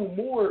a little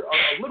more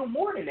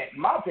than that,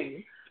 in my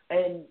opinion.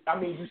 And, I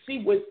mean, you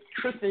see what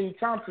Tristan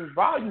Thompson's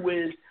value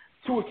is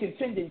to a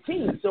contending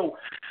team. So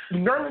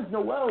Nerlens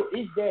Noel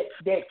is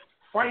that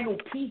final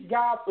piece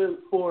guy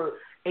for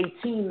a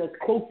team that's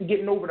close to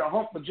getting over the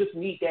hump but just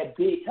need that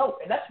big help.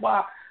 And that's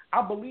why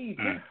I believe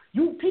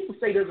people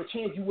say there's a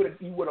chance you would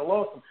have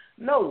lost him.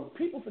 No,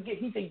 people forget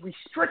he's a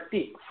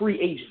restricted free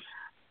agent.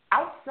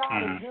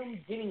 Outside of him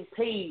getting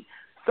paid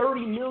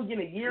 $30 million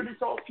a year this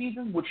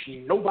offseason, which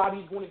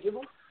nobody's going to give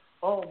him,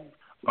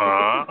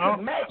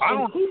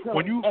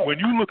 when you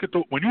look at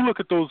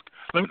those,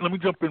 let me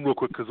jump in real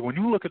quick, because when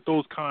you look at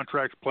those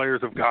contracts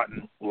players have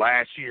gotten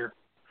last year,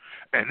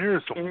 and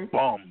there's some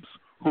bums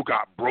who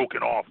got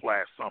broken off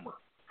last summer.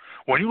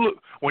 When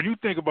you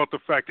think about the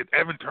fact that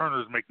Evan Turner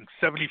is making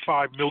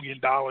 $75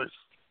 million,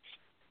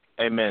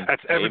 amen.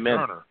 That's Evan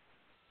Turner.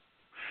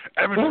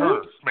 Evan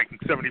Turner's making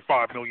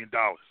 $75 million.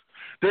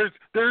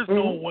 There's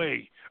no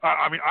way.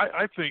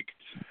 I think.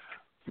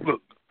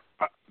 Look,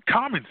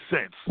 common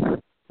sense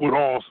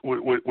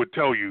would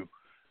tell you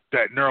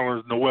that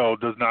Nerlens Noel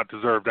does not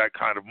deserve that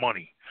kind of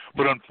money.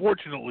 But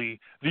unfortunately,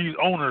 these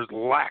owners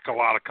lack a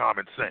lot of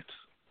common sense.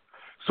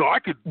 So I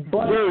could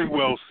very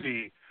well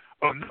see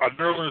a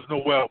Nerlens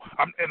Noel,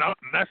 and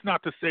that's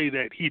not to say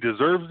that he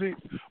deserves it,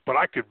 but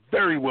I could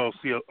very well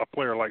see a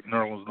player like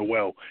Nerlens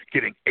Noel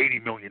getting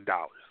 $80 million.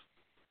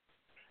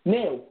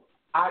 Now,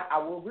 I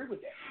will agree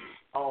with that.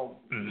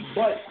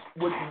 But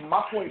what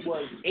my point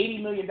was,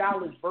 $80 million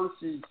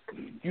versus,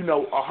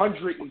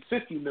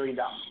 $150 million.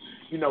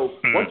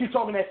 Once you're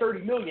talking that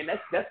 $30 million,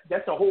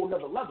 that's a whole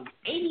other level.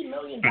 $80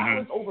 million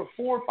over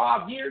 4 or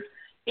 5 years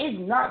is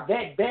not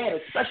that bad,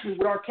 especially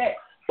with our cap.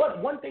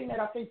 But one thing that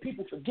I think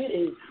people forget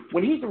is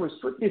when he's a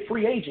restricted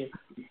free agent,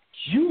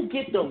 you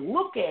get to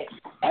look at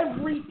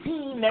every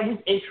team that was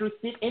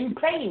interested in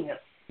paying him.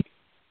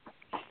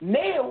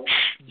 Now,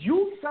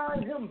 you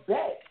sign him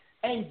back,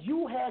 and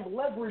you have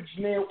leverage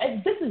now.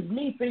 And this is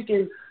me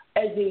thinking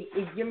I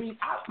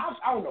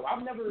don't know.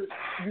 I've never,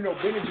 been a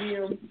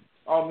GM.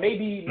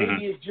 Maybe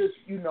it's just,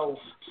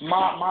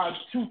 my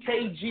 2K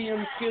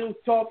GM skills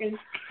talking.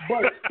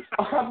 But,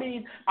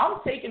 I'm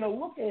taking a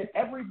look at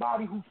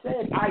everybody who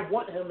said I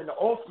want him in the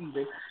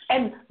offseason.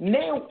 And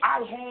now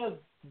I have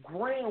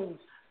grounds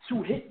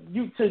to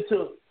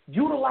to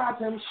utilize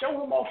him,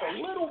 show him off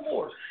a little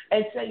more,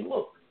 and say,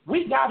 look,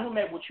 we got him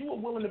at what you were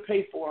willing to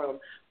pay for him,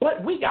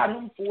 but we got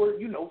him for,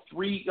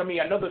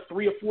 another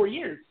 3 or 4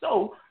 years.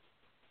 So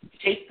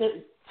take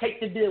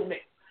the deal now.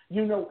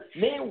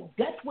 Now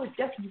that's what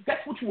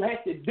you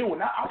have to do.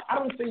 And I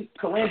don't think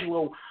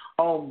Colangelo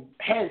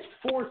has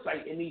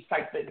foresight in these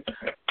type things.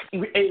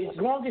 As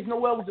long as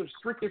Noel is a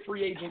restricted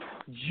free agent,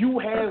 you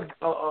have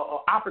an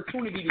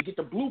opportunity to get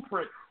the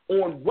blueprint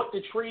on what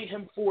to trade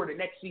him for the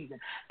next season.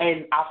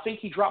 And I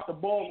think he dropped the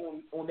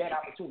ball on that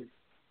opportunity.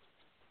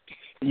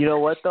 You know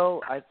what,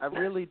 though? I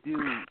really do.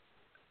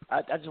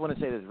 I just want to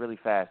say this really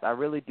fast. I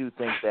really do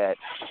think that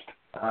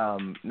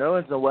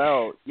Nerlens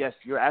Noel, yes,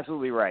 you're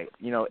absolutely right.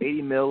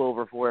 $80 million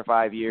over 4 or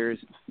 5 years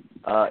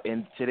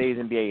in today's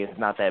NBA is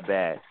not that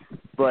bad.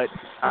 But,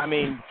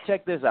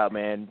 check this out,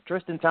 man.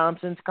 Tristan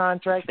Thompson's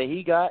contract that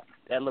he got,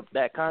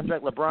 that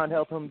contract LeBron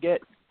helped him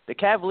get, the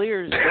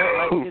Cavaliers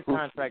don't like his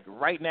contract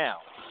right now.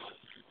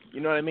 You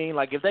know what I mean?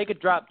 Like, if they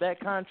could drop that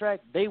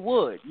contract, they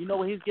would. You know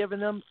what he's giving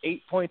them?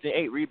 8 points and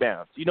 8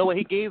 rebounds. You know what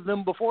he gave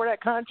them before that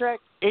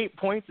contract? 8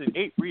 points and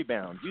 8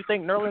 rebounds. You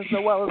think Nerlens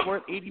Noel is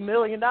worth $80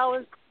 million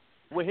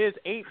with his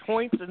 8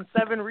 points and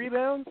 7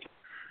 rebounds?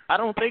 I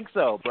don't think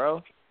so,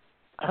 bro.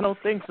 I don't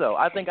think so.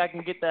 I think I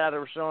can get that out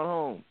of Rashawn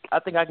Holmes. I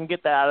think I can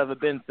get that out of a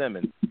Ben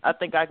Simmons. I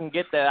think I can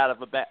get that out of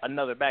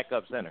another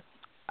backup center.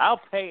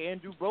 I'll pay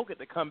Andrew Bogut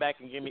to come back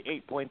and give me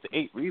 8 points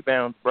and 8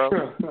 rebounds, bro.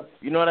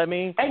 You know what I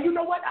mean? And you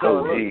know what? I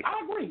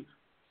agree.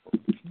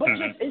 But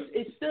just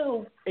it's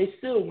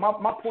still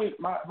my point.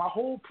 My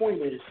whole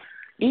point is,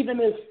 even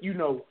if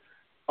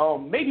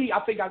maybe I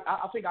think I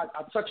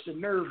touched the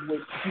nerve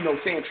with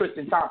saying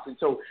Tristan Thompson.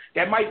 So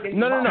that might be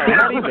no,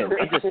 not even.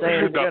 I'm just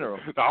saying in general.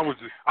 No, I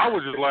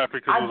was just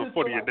laughing because it was a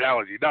funny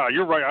analogy. No,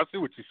 you're right. I see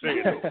what you're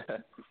saying.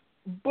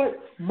 But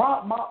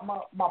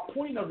my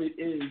point of it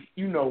is,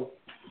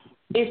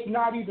 it's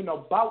not even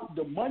about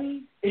the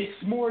money. It's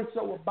more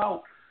so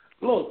about,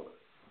 look,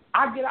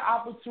 I get an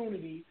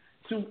opportunity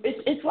to.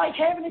 It's like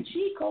having a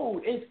cheat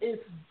code.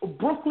 It's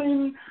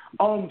Brooklyn,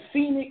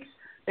 Phoenix,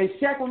 and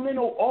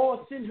Sacramento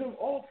all send him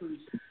offers.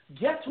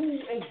 Guess who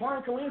is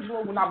Brian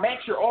Colangelo when I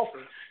match your offer?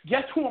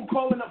 Guess who I'm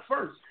calling up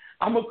first?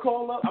 I'm gonna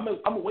call up. I'm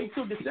gonna wait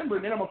till December,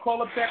 and then I'm gonna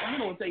call up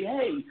Sacramento and say,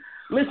 hey,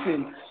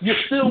 listen, you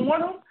still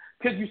want him?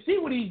 Because you see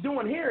what he's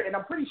doing here, and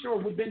I'm pretty sure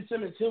with Ben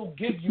Simmons, he'll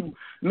give you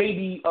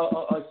maybe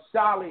a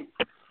solid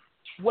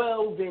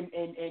 12 and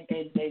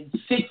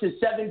 6 or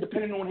 7,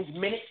 depending on his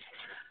minutes.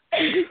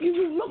 And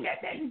you look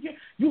at that, and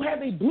you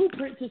have a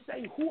blueprint to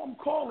say who I'm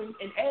calling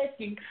and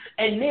asking,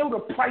 and now the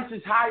price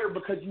is higher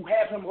because you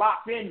have him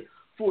locked in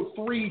for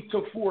 3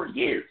 to 4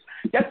 years.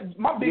 That's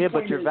my big point. Yeah,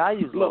 but your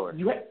value's lower.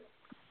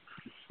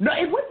 No,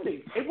 it wouldn't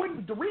be. It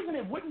wouldn't. The reason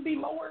it wouldn't be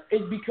lower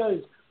is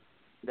because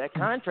that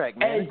contract,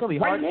 man, it's gonna be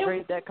hard to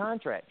trade that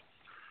contract.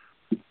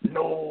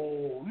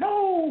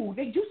 No.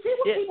 Did you see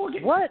what people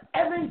get? What?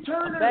 Evan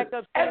Turner. A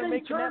backup center Evan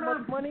making Turner. that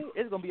much money,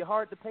 it's going to be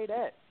hard to pay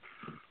that.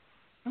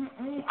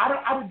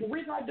 The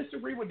reason I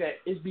disagree with that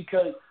is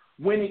because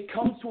when it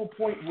comes to a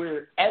point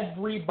where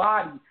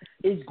everybody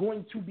is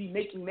going to be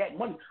making that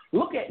money,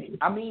 look at it.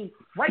 I mean,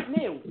 right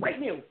now,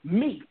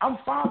 me, I'm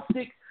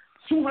 5'6",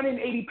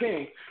 280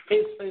 pounds.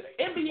 If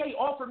NBA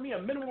offered me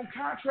a minimum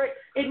contract,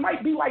 it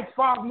might be like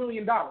 $5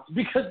 million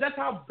because that's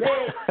how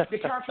bad the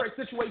contract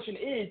situation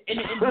is in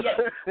the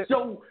NBA.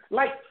 So,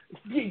 like,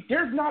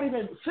 there's not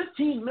even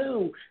 $15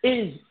 million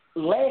is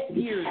last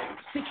year's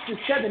 $6 to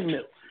 $7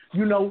 million,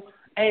 you know.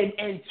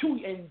 And 2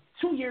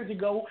 years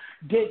ago,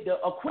 the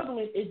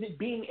equivalent is it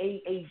being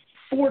a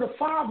 $4 to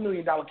 $5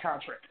 million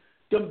contract.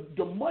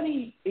 The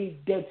money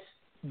that's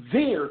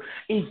there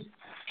is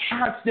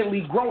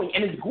constantly growing,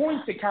 and it's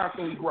going to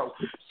constantly grow.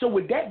 So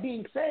with that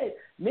being said,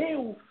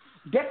 now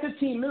that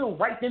 $15 million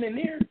right then and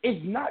there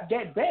is not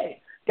that bad.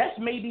 That's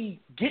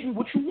maybe getting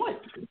what you want: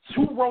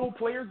 2 role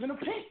players in a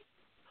pick,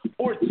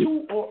 or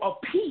a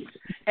piece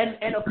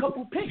and a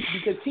couple picks,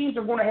 because teams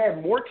are going to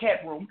have more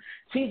cap room.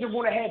 Teams are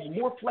going to have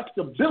more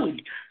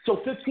flexibility. So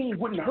 15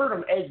 wouldn't hurt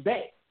them as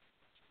bad.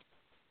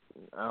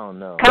 I don't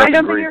know. Can I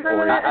jump in here for a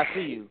minute? I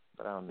see you,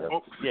 but I don't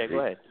know. Yeah, go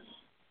ahead.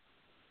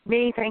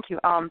 Me, thank you.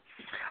 I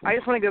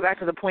just want to go back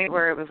to the point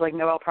where it was like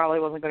Noel probably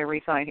wasn't going to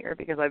re-sign here,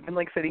 because I've been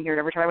like sitting here and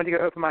every time I went to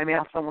go open my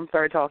mouth, someone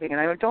started talking, and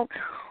I don't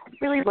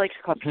really like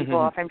to cut people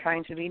off. I'm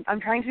trying to be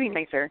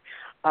nicer.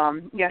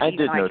 Yes, I even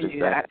did I notice can do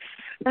that.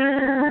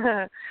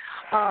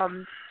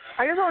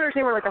 I just don't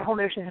understand where like the whole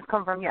notion has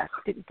come from. Yes,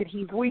 did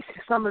he voice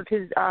some of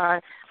his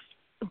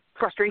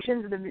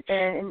frustrations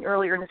in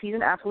earlier in the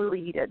season?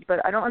 Absolutely, he did.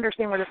 But I don't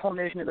understand where this whole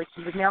notion is like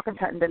he was now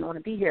content and didn't want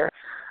to be here.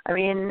 I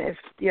mean, if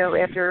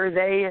after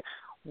they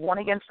won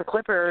against the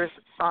Clippers,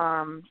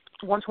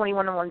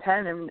 121 to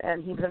 110,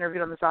 and he was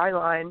interviewed on the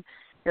sideline.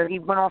 He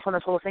went off on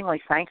this whole thing,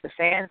 like thank the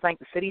fans, thank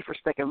the city for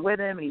sticking with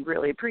him, and he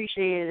really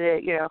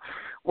appreciated it.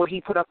 What he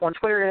put up on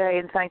Twitter today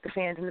and thanked the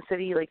fans in the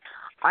city. Like,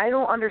 I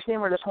don't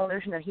understand where this whole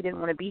notion that he didn't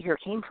want to be here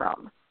came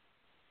from.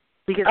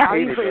 Because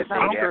obviously it's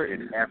not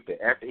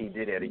after he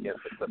did it against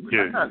the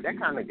Clippers. That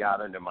kind of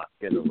got under my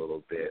skin a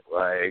little bit.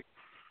 Like,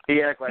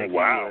 he acted like he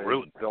was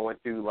really going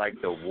through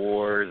like the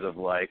wars of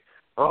like,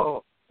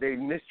 oh, they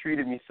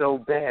mistreated me so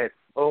bad.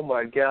 Oh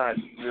my God,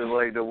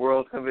 like the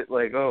world coming,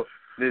 like, oh,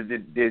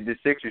 the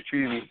Sixers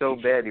treated me so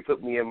bad. They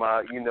put me in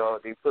my,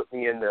 they put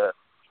me in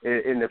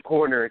the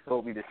corner and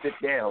told me to sit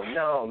down.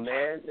 No,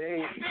 man,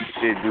 they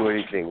didn't do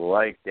anything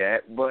like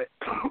that. But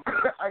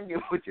I get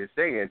what you're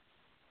saying,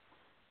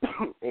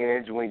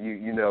 and when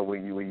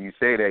you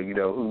say that,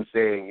 who's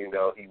saying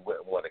he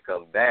wouldn't want to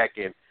come back,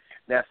 and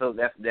that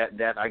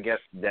I guess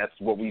that's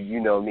what we me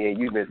and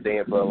you've been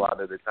saying for a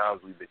lot of the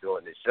times we've been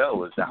doing this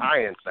show is the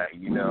hindsight.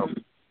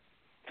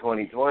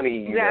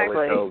 2020,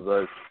 exactly. It tells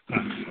us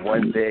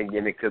one thing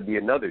and it could be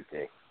another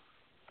thing.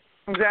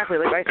 Exactly.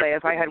 Like I say,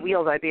 if I had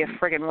wheels, I'd be a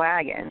friggin'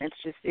 wagon. It's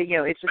just,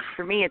 it's just,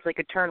 for me, it's like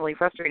eternally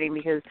frustrating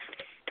because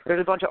there's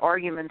a bunch of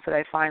arguments that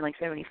I find like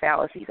so many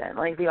fallacies in.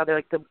 Like the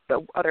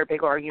other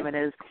big argument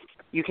is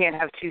you can't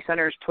have 2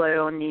 centers play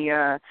on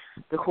the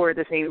court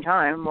at the same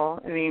time.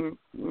 Well, I mean,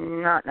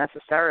 not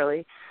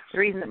necessarily. The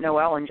reason that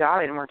Noel and Ja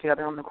didn't work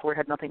together on the court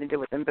had nothing to do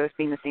with them both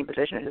being the same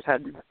position. It just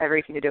had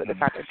everything to do with the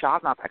fact that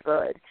Ja's not that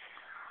good.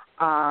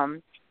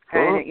 And,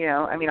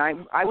 I mean,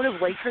 I would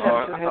have liked for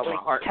them to have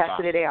like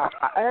tested it out.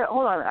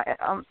 Hold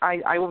on,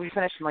 I will be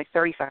finished in like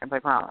 30 seconds, I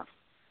promise.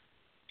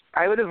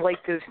 I would have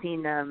liked to have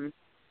seen them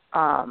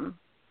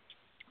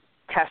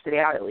test it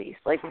out at least,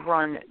 like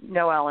run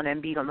Noel and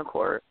Embiid on the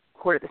court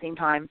at the same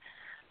time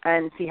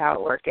and see how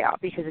it worked out.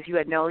 Because if you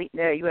had Noel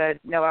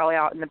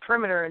out in the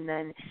perimeter and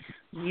then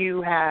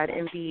you had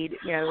Embiid,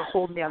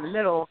 holding down the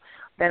middle,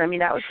 then I mean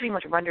that would pretty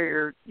much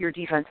render your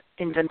defense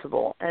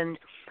invincible. And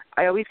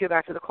I always go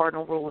back to the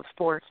cardinal rule of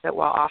sports that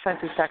while offense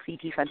is sexy,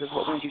 defense is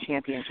what wins you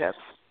championships.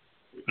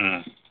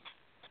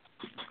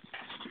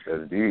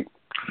 That's deep.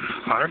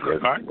 I agree.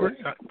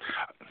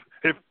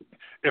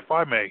 If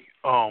I may,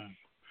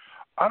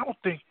 I don't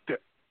think that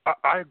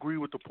I agree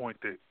with the point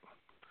that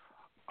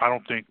I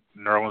don't think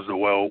Nerlens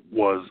Noel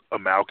was a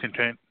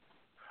malcontent.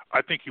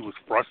 I think he was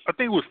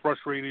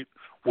frustrated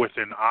with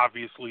an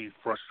obviously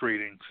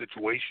frustrating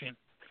situation.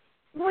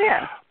 Well,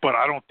 yeah. But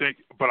I don't think.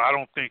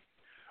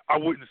 I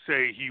wouldn't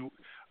say he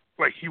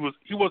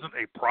wasn't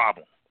a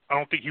problem. I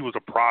don't think he was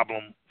a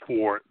problem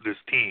for this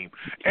team,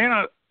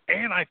 and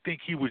I think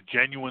he was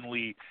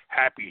genuinely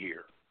happy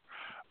here.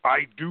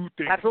 I do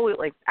think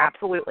absolutely.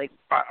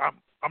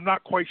 I'm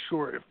not quite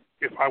sure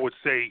if I would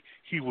say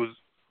he was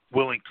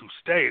willing to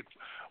stay,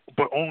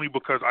 but only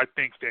because I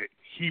think that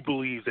he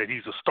believes that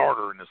he's a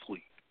starter in this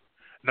league,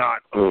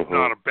 not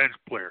a bench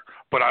player.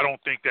 But I don't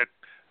think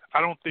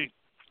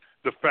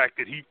the fact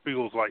that he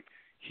feels like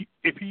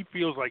if he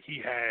feels like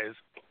he has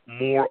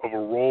more of a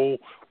role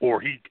or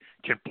he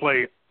can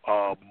play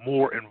a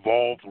more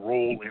involved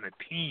role in a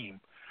team,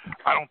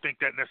 I don't think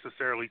that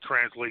necessarily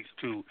translates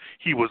to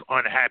he was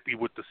unhappy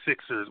with the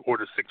Sixers or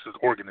the Sixers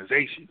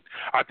organization.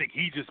 I think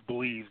he just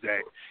believes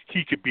that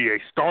he could be a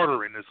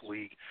starter in this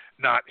league,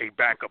 not a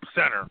backup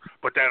center.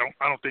 But I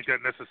don't think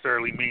that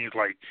necessarily means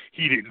like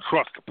he didn't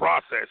trust the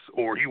process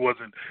or he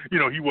wasn't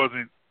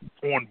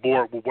on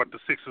board with what the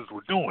Sixers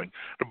were doing.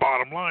 The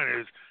bottom line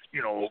is,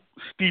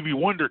 Stevie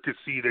Wonder could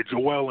see that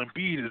Joel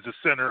Embiid is the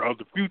center of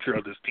the future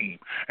of this team,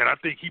 and I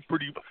think it's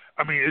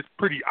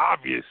pretty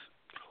obvious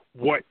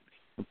what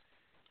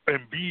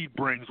Embiid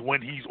brings when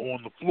he's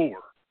on the floor.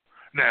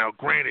 Now,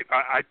 granted,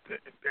 I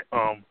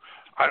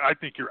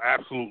think you're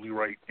absolutely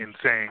right in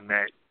saying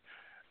that,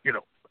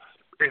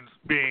 in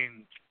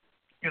being,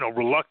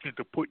 reluctant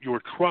to put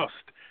your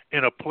trust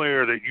in a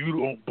player that you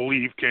don't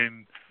believe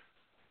can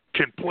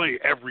play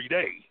every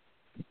day.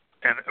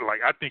 And,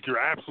 I think you're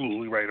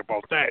absolutely right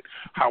about that.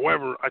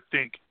 However, I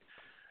think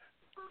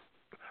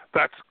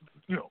that's,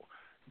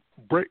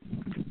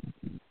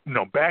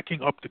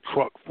 backing up the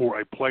truck for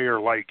a player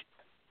like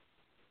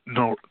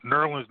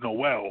Nerlens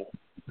Noel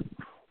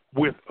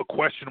with a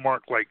question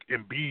mark like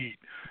Embiid,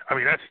 I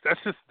mean,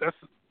 that's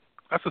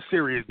a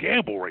serious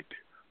gamble right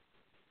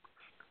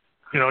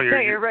there.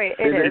 You're right.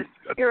 It is.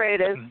 You're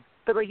right. It is.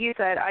 But like you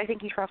said, I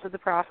think he trusted the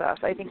process.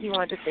 I think he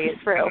wanted to see it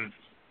through.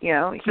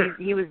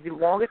 He was the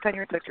longest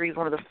tenured Sixer. He's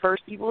one of the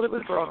first people that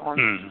was brought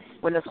on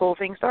when this whole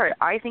thing started.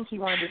 I think he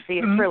wanted to see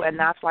it through, and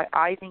that's why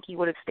I think he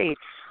would have stayed.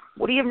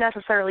 Would he have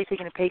necessarily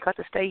taken a pay cut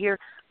to stay here?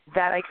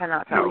 That I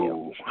cannot tell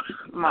you.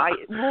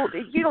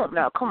 You don't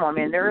know. Come on,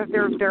 man. They're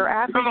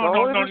athletes.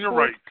 No, you're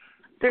right.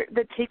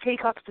 They take pay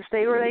cuts to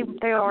stay where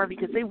they are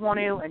because they want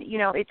to, and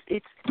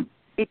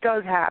it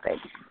does happen.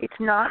 It's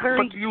not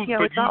very,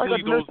 it's not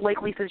like the most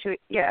likely situation.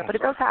 Yeah, but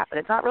it does happen.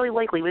 It's not really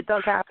likely, but it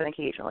does happen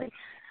occasionally.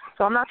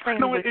 So I'm not saying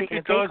they're taking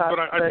a pay cut. But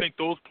I think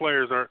those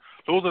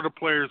are the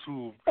players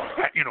who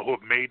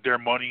have made their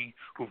money,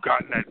 who've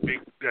gotten that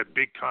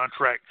big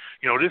contract.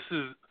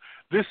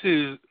 This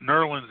is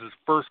Nerlens'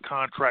 first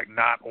contract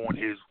not on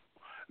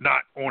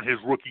his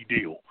rookie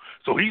deal.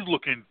 So he's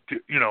looking to,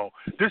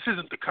 this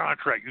isn't the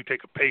contract you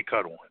take a pay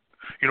cut on.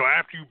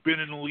 After you've been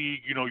in the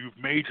league, you've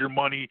made your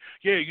money.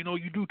 Yeah,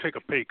 you do take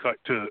a pay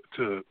cut to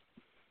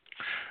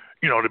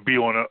be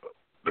on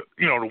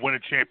to win a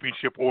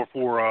championship or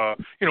for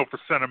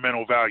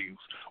sentimental values.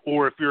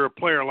 Or if you're a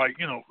player like,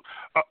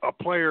 a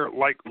player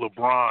like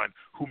LeBron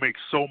who makes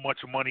so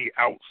much money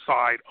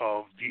outside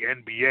of the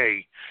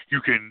NBA,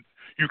 you can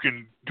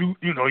do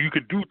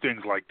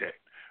things like that.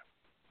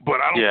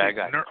 But I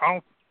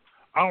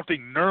don't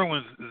think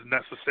Nerlens is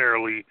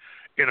necessarily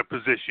in a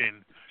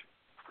position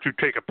to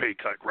take a pay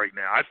cut right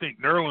now. I think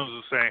Nerlens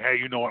is saying, hey,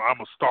 you know what,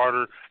 I'm a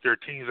starter. There are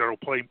teams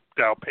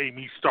that'll pay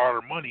me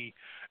starter money,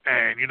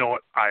 and you know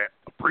what, I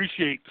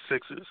appreciate the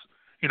Sixers.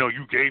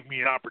 You gave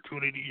me an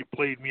opportunity. You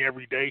played me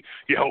every day.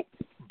 You helped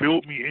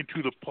build me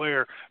into the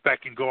player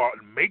that can go out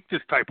and make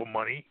this type of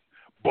money,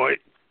 but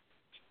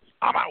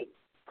I'm out,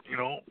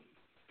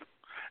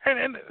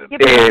 And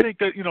I think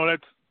that,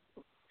 that's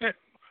 – yeah.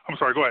 I'm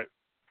sorry, go ahead.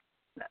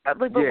 I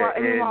don't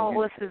know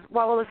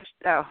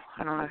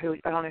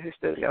who's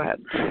supposed to go ahead.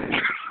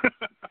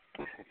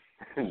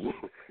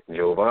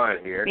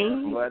 Jovan here.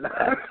 Me? But,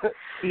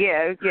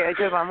 yeah,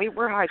 Jovan,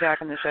 we're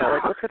hijacking the show.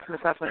 Let's get some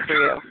assessment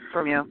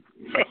from you.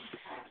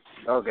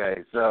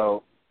 Okay,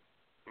 so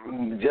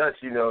just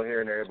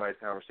hearing everybody's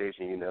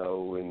conversation, and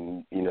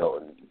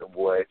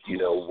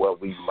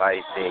what we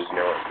might think,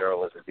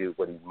 Nerlens would do,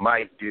 what he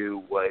might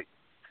do, what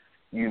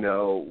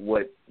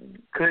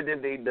could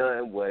have been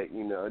done,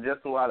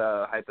 just a lot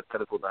of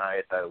hypothetical in the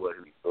highest side of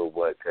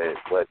what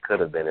could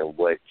have been and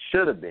what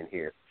should have been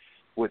here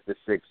with the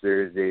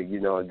Sixers. It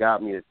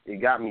got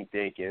me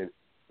thinking,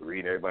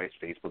 reading everybody's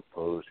Facebook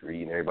posts,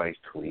 reading everybody's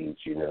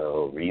tweets,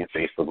 reading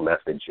Facebook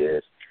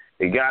messages.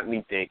 It got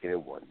me thinking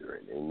and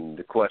wondering. And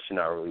the question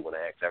I really want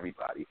to ask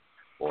everybody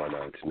on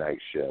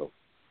tonight's show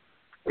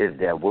is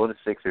that will the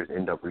Sixers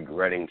end up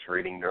regretting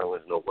trading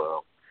Nerlens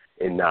Noel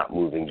and not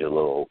moving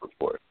Jahlil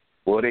Okafor?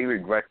 Will they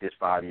regret this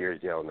 5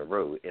 years down the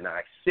road? And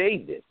I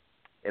say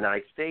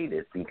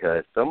this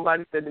because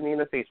somebody said to me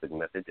in a Facebook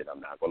message, and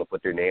I'm not going to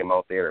put their name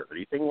out there or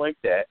anything like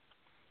that,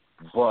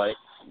 but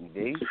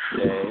they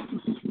said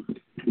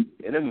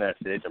in a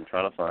message, I'm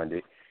trying to find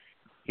it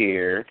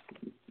here,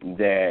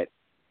 that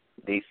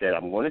they said,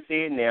 I'm going to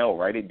say it now,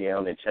 write it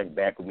down, and check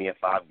back with me in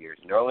 5 years.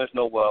 Nerlens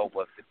Noel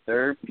was the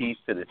third piece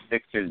to the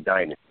Sixers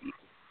dynasty.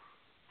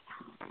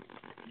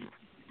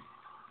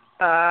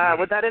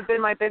 Would that have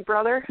been my big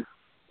brother?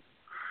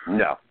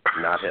 No,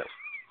 not him.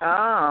 Oh,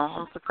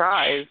 I'm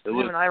surprised. Him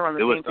and I were on the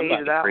same page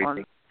of that crazy.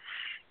 one.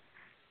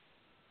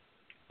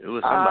 It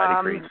was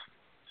somebody crazy.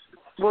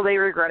 Will they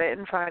regret it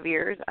in 5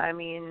 years? I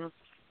mean,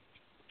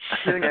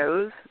 who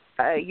knows?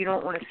 You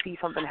don't want to see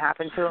something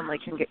happen to him,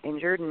 like him get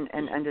injured and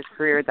end his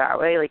career that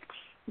way. Like,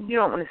 you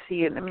don't want to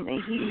see him. I mean,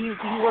 he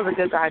was a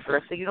good guy for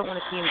us, so you don't want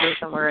to see him go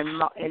somewhere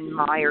in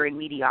mire and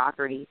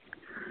mediocrity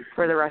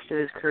for the rest of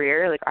his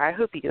career. Like, I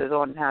hope he goes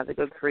on and has a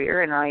good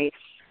career, and I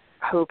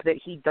hope that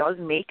he does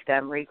make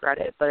them regret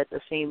it. But at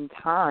the same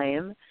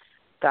time,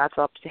 that's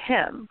up to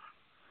him.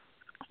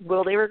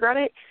 Will they regret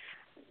it?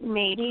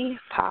 Maybe,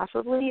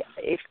 possibly.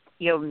 If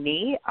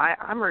me,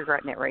 I'm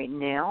regretting it right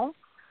now.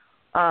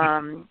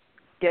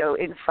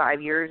 In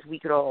 5 years we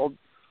could all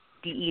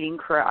be eating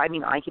crow. I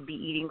mean, I could be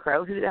eating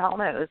crow. Who the hell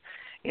knows?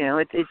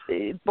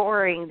 It's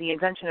boring, the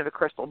invention of a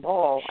crystal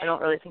ball. I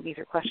don't really think these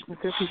are questions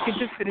that we can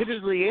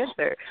definitively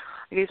answer.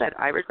 Like I said,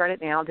 I regret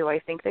it now. Do I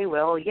think they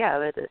will? Yeah,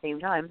 but at the same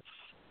time,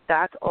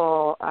 that's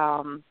all,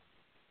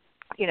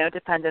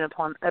 dependent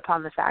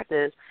upon the fact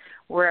is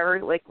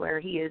where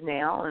he is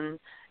now, and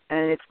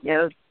it's,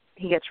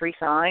 he gets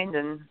re-signed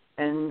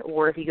and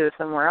or if he goes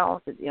somewhere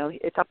else,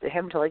 it's up to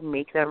him to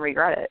make them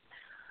regret it.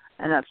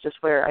 And that's just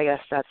where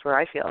that's where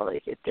I feel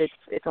like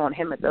it's on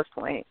him at this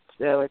point.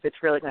 So if it's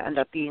really going to end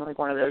up being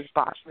one of those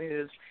botched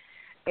moves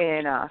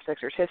in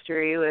Sixers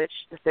history, which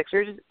the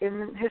Sixers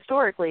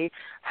historically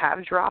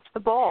have dropped the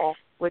ball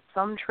with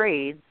some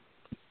trades,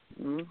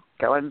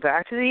 going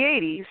back to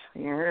the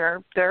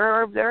 80s, there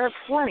are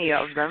plenty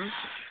of them.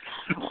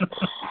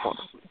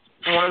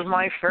 One of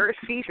my first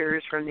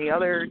features from the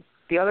other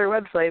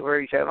website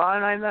where Jovan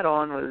and I met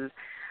on was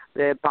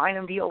the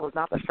Bynum deal was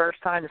not the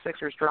first time the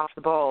Sixers dropped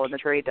the ball in the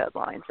trade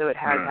deadline, so it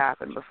has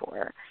happened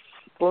before.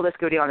 Will this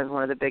go down as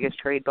one of the biggest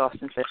trade busts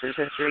in Sixers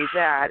history?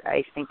 That,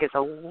 I think, is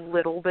a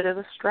little bit of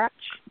a stretch.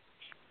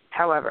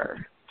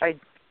 However, I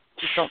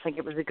just don't think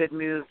it was a good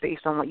move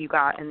based on what you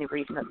got, and the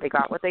reason that they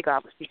got what they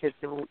got was because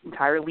the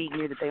entire league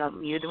knew that they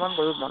needed to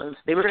unload one of those.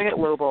 They were going to get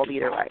lowballed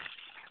either way.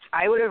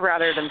 I would have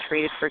rather them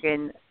traded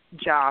friggin'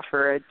 Ja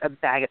for a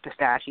bag of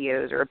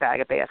pistachios or a bag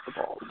of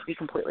basketballs, to be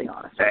completely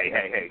honest.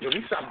 Hey, can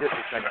we stop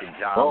disrespecting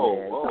Ja,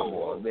 man? Come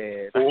on,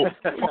 man.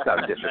 Stop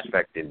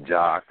disrespecting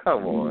Ja.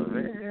 Come on,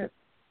 man.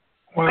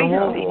 I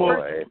know.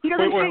 He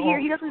doesn't fit here.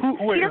 He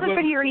doesn't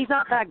fit here, and he's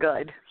not that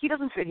good. He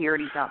doesn't fit here,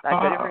 and he's not that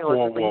good.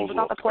 Realistically, he was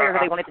not the player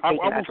they wanted to take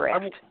in that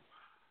draft.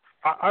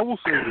 I will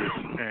say this,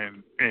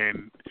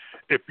 and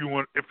if you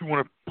want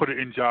to put it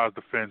in Ja's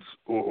defense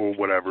or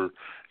whatever,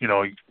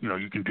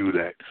 you can do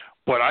that.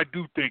 But I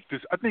do think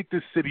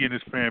this city and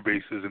this fan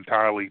base is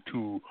entirely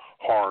too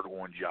hard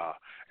on Ja,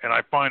 and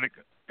I find it,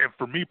 and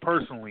for me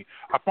personally,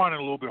 I find it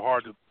a little bit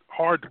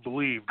hard to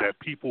believe that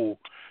people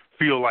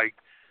feel like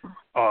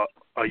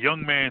a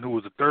young man who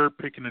was a third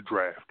pick in the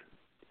draft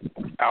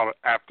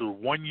after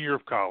 1 year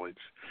of college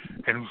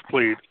and who's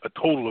played a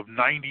total of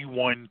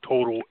 91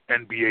 total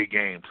NBA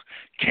games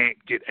can't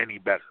get any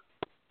better.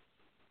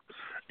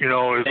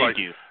 It's Thank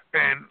you.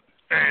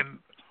 And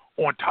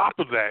on top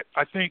of that,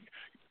 I think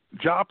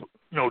Ja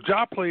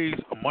plays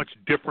a much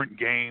different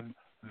game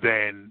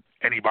than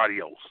anybody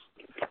else,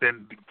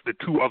 than the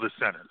two other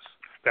centers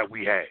that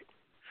we had.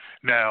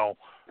 Now,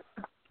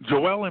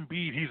 Joel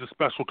Embiid, he's a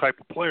special type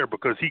of player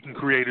because he can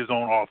create his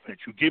own offense.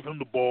 You give him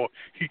the ball,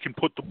 he can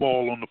put the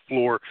ball on the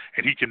floor,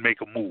 and he can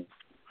make a move.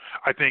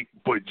 I think,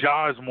 but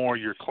Ja is more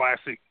your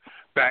classic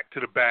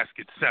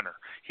back-to-the-basket center.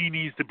 He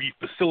needs to be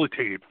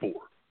facilitated for.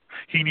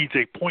 He needs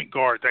a point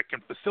guard that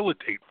can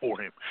facilitate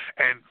for him.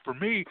 And for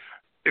me,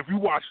 if you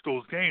watch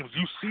those games,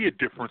 you see a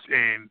difference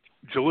in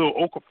Jahlil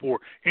Okafor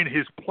in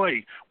his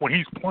play when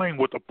he's playing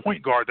with a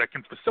point guard that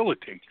can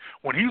facilitate.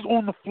 When he's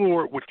on the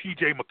floor with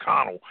T.J.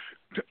 McConnell,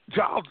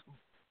 Ja's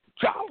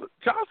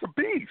a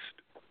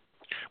beast.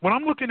 When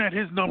I'm looking at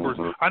his numbers,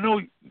 I know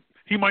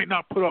he's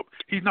not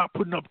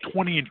putting up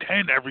 20 and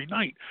 10 every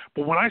night,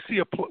 but when I see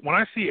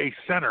a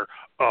center,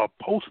 a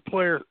post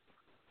player,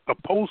 a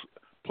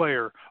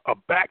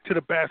back to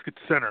the basket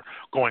center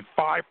going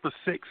 5 for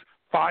 6,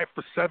 5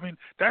 for 7,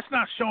 that's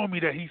not showing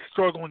me that he's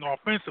struggling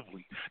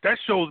offensively. That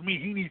shows me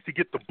he needs to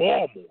get the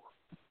ball more.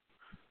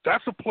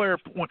 That's a player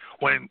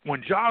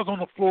when Ja's on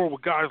the floor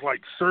with guys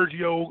like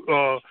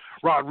Sergio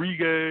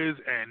Rodriguez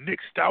and Nick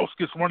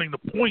Stauskas running the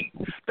point.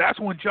 That's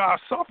when Ja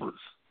suffers.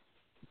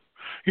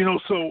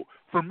 So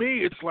for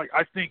me, it's like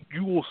I think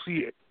you will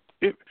see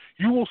it.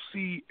 You will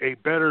see a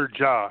better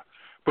Ja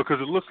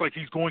because it looks like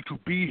he's going to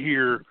be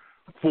here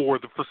for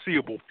the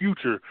foreseeable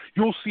future.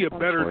 You'll see a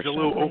better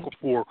Jahlil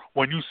Okafor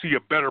when you see a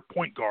better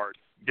point guard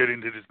get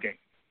into this game.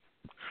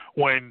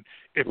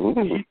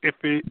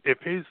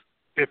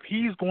 If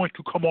he's going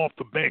to come off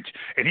the bench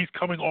and he's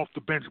coming off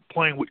the bench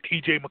playing with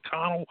T.J.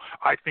 McConnell,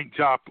 I think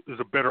Ja is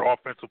a better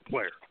offensive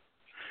player.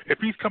 If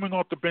he's coming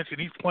off the bench and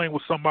he's playing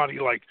with somebody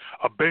like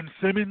a Ben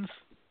Simmons,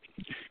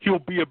 he'll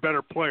be a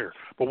better player.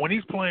 But when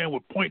he's playing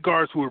with point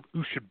guards who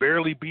should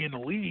barely be in the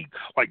league,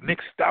 like Nick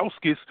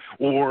Stauskas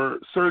or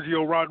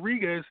Sergio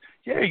Rodriguez,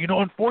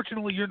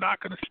 unfortunately, you're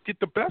not going to get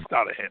the best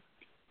out of him.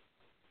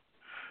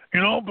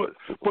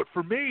 But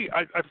for me,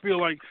 I feel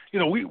like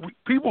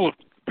people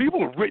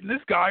have written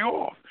this guy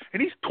off,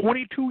 and he's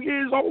 22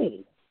 years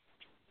old.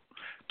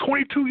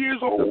 22 years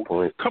old,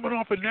 coming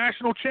off a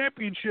national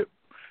championship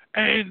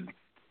and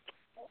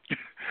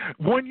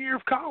 1 year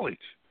of college,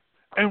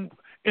 and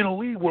in a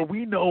league where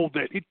we know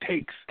that it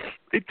takes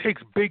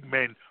big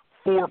men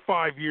 4 or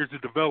 5 years to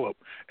develop,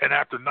 and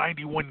after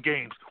 91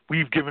 games,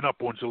 we've given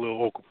up on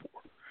Jahlil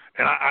Okafor.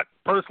 And I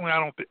personally, I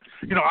don't think,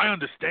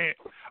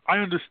 I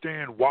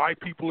understand why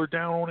people are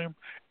down on him,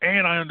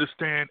 and I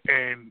understand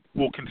and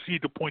will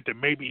concede the point that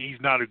maybe he's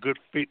not a good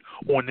fit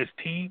on this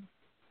team.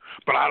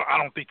 but I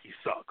don't think he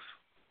sucks.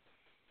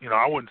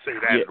 I wouldn't say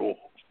that at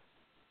all.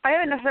 I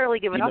haven't necessarily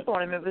given up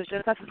on him. It was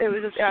just out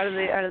of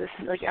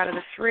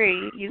the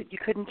three, you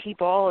couldn't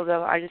keep all of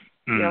them. I just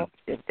I'm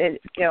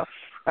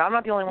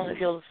not the only one that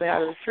feels this way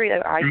out of the three.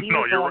 He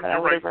was the one that I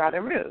would have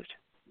rather moved.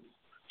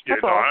 Yeah,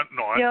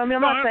 I'm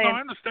not saying. I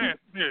understand.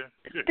 Yeah.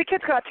 The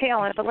kid's got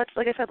talent, but like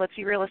I said, let's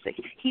be realistic.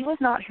 He was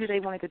not who they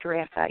wanted to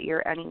draft that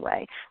year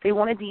anyway. They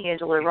wanted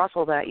D'Angelo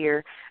Russell that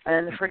year, and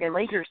then the friggin'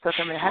 Lakers took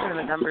him and had him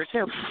at number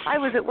 2. I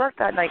was at work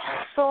that night,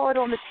 saw it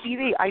on the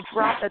TV. I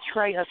dropped a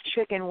tray of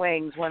chicken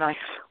wings when I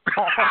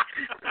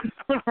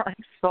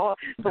saw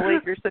the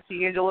Lakers took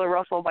D'Angelo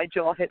Russell. My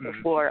jaw hit the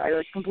floor.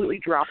 I completely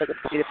dropped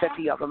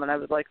 50 of them, and I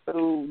was like,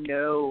 oh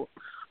no,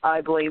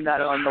 I blame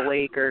that on the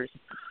Lakers.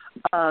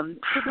 That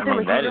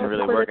didn't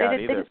really work out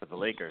either for the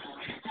Lakers.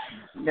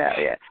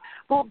 Yeah.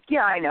 Well,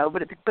 yeah, I know,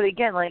 but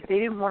again, like they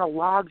didn't want to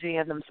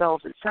logjam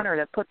themselves at center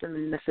that put them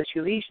in the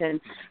situation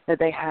that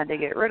they had to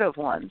get rid of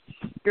one.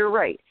 You're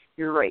right.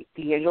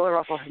 D'Angelo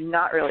Russell has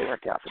not really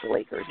worked out for the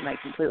Lakers, and I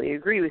completely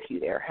agree with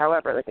you there.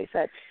 However, like I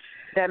said,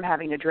 them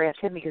having to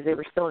draft him because they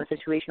were still in a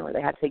situation where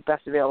they had to take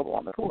best available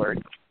on the board.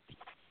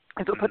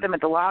 If it put them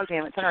at the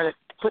logjam at center, that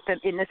put them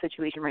in this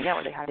situation right now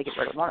where they had to get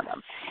rid of one of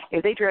them.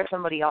 If they draft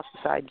somebody else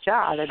besides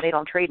Ja, then they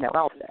don't trade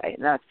Noel today,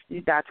 and that's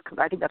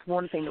I think that's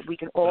one thing that we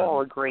can all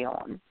agree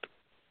on.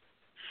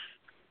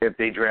 If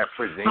they draft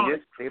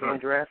Porzingis, they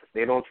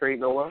don't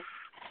trade Noel.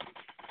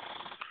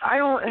 I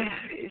don't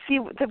see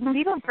when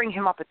people bring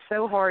him up. It's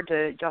so hard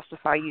to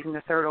justify using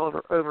the third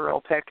overall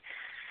pick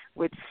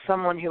with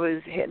someone who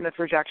was hitting the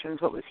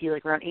projections. What was he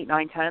like around 8,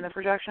 9, 10 in the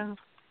projections?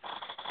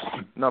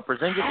 No,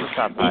 Porzingis was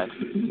top 5.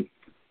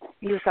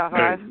 He was top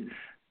 5.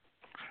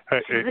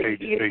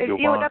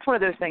 That's one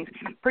of those things.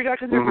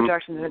 Projections are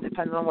projections, and it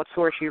depends on what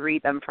source you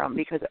read them from.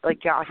 Because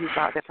like Yahoo's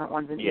got different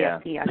ones in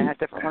ESPN, and has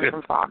different ones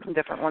from Fox, and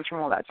different ones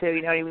from all that too.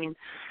 You know what I mean?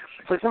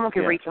 So someone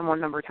could read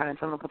someone number 10, and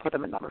someone could put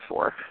them at number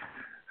 4.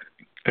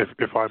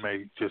 If I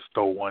may just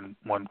throw one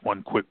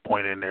quick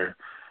point in there,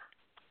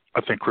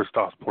 I think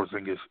Kristaps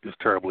Porzingis is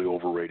terribly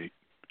overrated,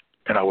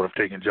 and I would have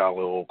taken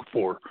Jahlil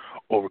Okafor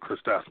over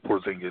Kristaps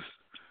Porzingis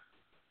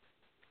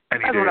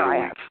any day of the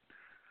week.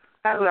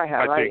 That's what I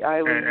have. I think,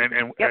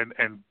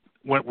 and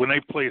when they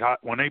played head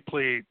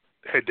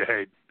to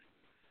head,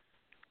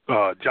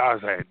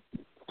 Ja's had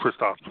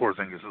Kristaps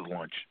Porzingis'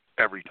 lunch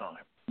every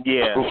time.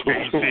 Yeah, he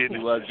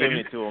was giving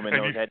it to him in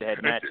those head-to-head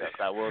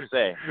matchups. I will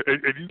say,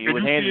 he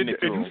was handing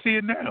it to him. And you see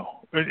it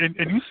now,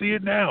 and you see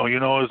it now.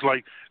 It's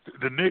like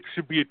the Knicks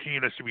should be a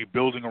team that should be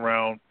building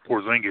around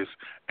Porzingis,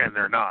 and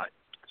they're not.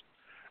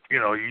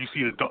 You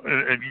see you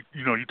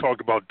talked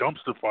about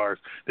dumpster fires.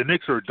 The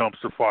Knicks are a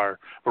dumpster fire,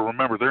 but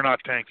remember, they're not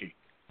tanking.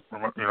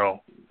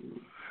 They're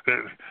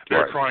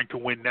trying to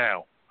win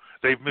now.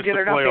 They've missed the playoffs.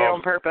 They're not there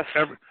on purpose.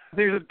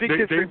 There's a big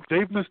difference.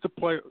 They've missed the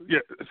play. Yeah,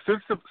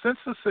 since the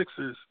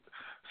Sixers,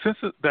 since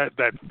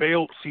that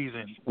failed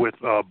season with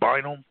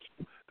Bynum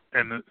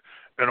and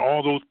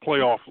all those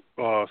playoff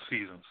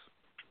seasons,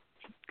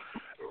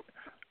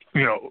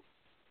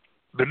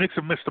 the Knicks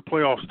have missed the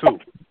playoffs too.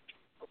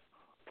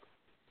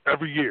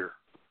 Every year,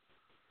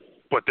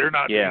 but they're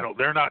not.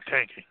 They're not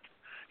tanking.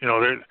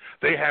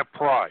 They have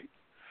pride,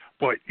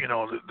 but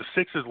the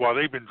Sixers, while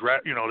they've been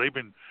they've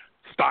been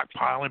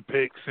stockpiling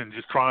picks and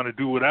just trying to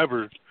do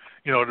whatever,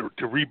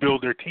 to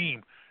rebuild their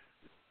team.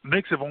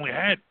 Knicks have only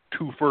had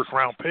 2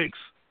 first-round picks,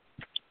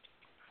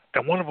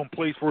 and one of them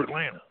plays for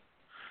Atlanta.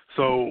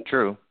 So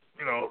true.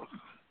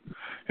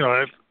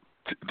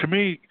 To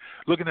me,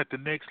 looking at the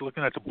Knicks,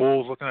 looking at the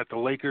Bulls, looking at the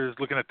Lakers,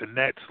 looking at the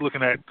Nets,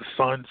 looking at the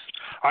Suns,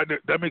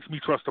 that makes me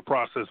trust the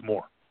process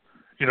more.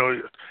 I'm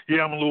a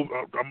little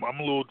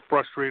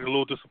frustrated, a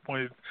little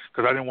disappointed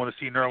because I didn't want to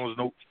see Nerlens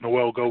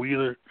Noel go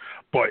either,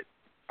 but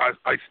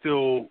I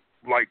still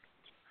like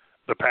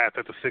the path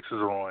that the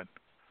Sixers are on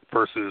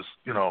versus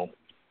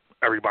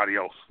everybody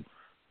else.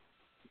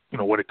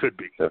 What it could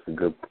be. That's a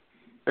good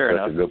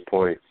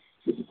point.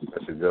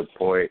 That's a good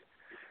point.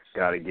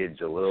 Got to get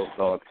Jalil's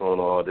thoughts on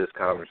all this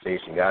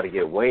conversation. Got to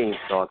get Wayne's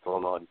thoughts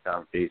on all this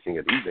conversation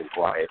because he's been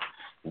quiet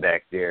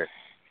back there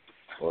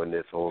on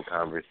this whole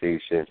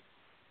conversation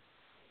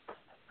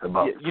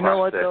about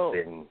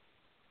processing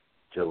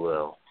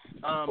Jahlil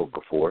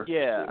Okafor.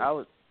 Yeah,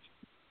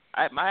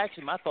 my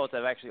thoughts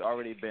have actually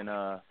already been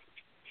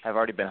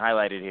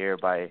highlighted here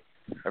by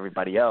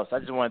everybody else. I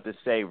just wanted to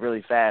say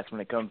really fast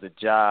when it comes to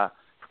Ja.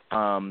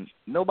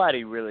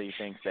 Nobody really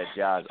thinks that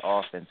Ja's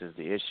offense is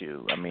the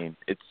issue. I mean,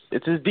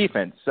 it's his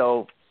defense.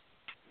 So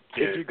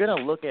if you're going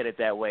to look at it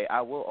that way, I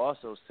will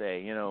also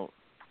say,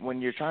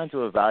 when you're trying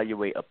to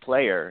evaluate a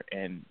player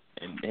and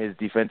his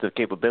defensive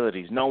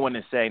capabilities, no one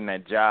is saying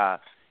that Ja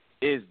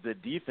is the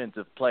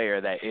defensive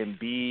player that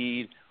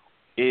Embiid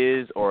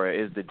is or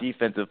is the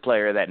defensive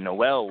player that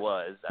Noel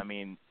was. I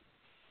mean,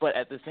 but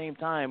at the same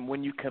time,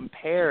 when you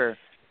compare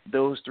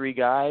those 3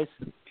 guys,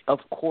 of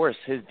course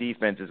his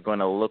defense is going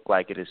to look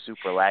like it is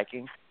super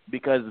lacking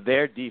because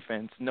their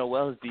defense,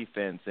 Noel's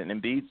defense and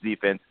Embiid's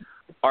defense,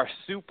 are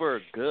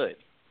super good.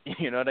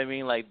 You know what I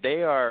mean? Like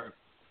they are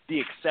the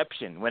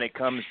exception when it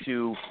comes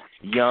to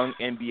young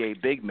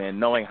NBA big men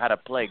knowing how to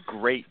play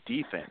great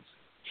defense.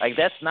 Like,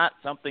 that's not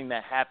something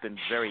that happens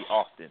very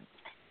often.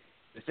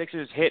 The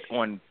Sixers hit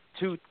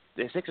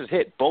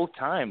both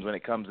times when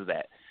it comes to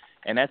that,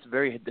 and that's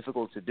very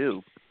difficult to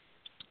do.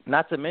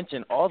 Not to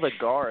mention all the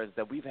guards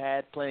that we've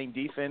had playing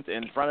defense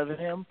in front of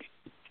him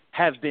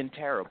have been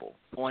terrible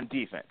on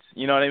defense.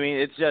 You know what I mean?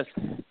 It's just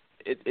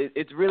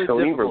it's really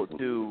difficult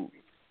to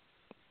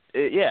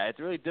it's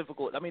really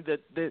difficult. I mean,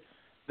 the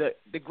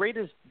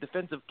greatest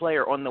defensive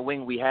player on the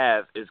wing we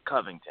have is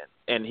Covington,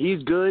 and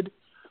he's good.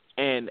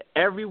 And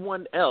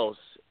everyone else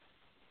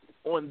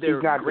on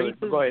their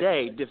greatest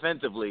day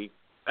defensively,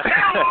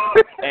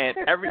 and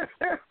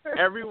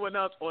everyone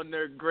else on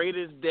their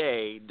greatest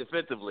day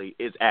defensively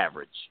is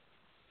average.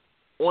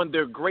 On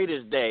their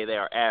greatest day, they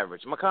are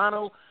average.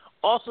 McConnell,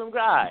 awesome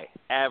guy,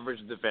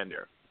 average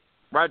defender.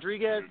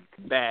 Rodriguez,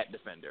 bad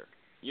defender.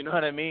 You know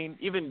what I mean?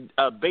 Even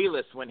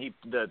Bayless, when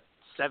the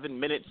 7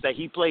 minutes that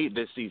he played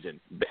this season,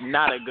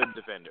 not a good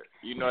defender.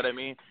 You know what I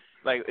mean?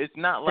 Like, it's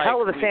not like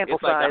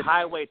it's like a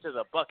highway to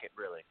the bucket,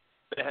 really.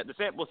 The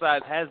sample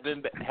size has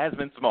been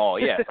small,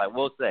 yes, I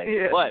will say.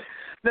 Yeah. But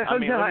I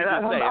mean, let me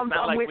just say, it's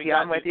not like we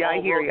got with you.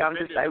 I hear you. I'm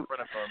just in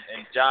front of him,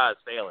 and Ja's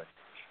failing.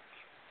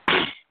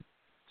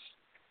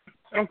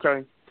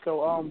 Okay,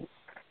 so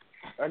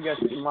I guess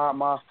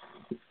my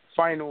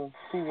final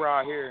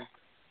hoorah here.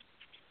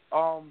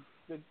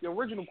 The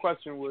original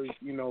question was,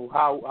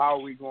 how are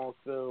we going to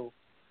feel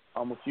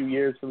a few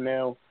years from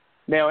now?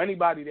 Now,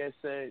 anybody that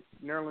said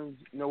Nerlens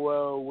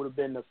Noel would have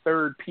been the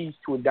third piece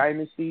to a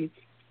dynasty,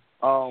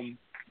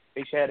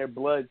 they should have their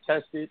blood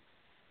tested.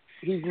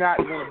 He's not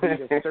going to be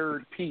the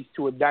third piece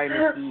to a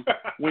dynasty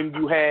when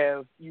you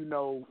have,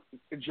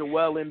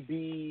 Joel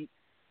Embiid,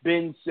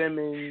 Ben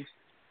Simmons,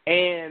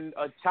 and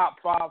a top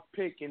 5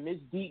 pick in this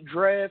deep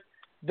draft.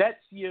 That's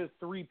your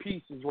 3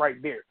 pieces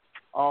right there.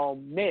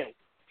 Now,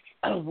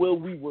 will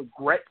we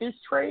regret this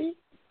trade?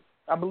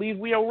 I believe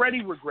we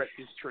already regret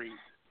this trade.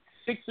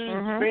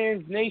 Sixers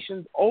fans,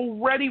 nations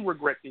already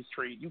regret this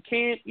trade. You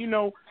can't,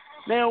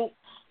 Now,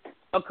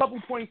 a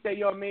couple points that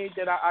y'all made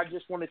that I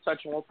just want to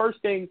touch on.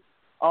 First thing,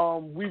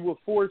 we were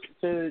forced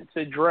to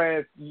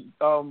draft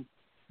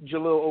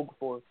Jahlil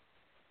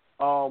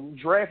Okafor.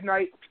 Draft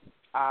night,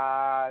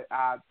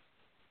 I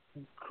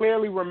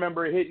clearly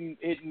remember hitting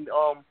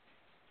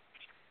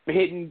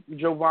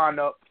Jovan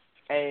up,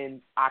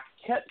 and I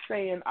kept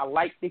saying I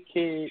like the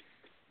kid.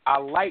 I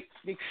like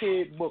the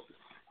kid Booker.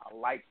 I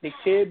like the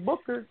kid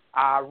Booker.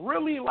 I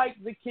really like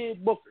the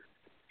kid Booker.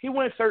 He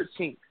went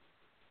 13th.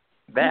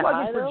 That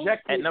high, though?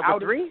 At number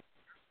 3?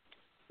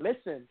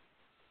 Listen,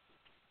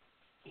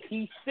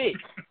 he fit.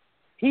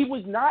 He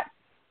wasn't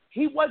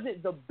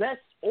the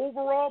best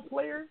overall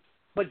player,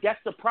 but that's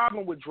the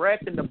problem with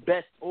drafting the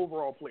best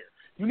overall player.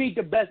 You need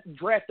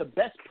draft the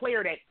best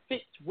player that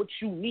fits what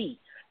you need.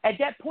 At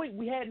that point,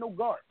 we had no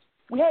guards.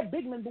 We had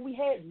big men, but we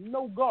had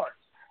no guards.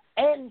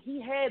 And he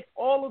had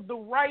all of the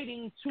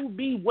writing to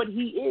be what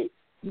he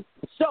is.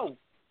 So,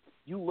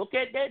 you look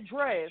at that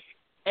draft,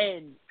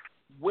 and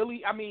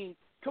Willie, I mean,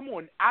 come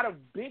on, out of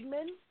big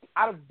men,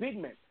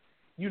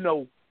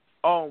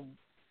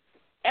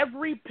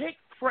 every pick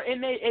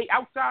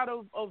outside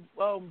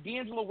of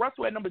D'Angelo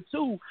Russell at number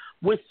 2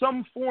 was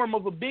some form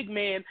of a big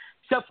man,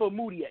 except for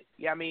Moutier.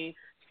 Yeah, I mean,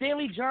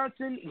 Stanley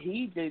Johnson,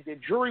 the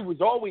jury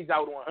was always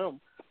out on him.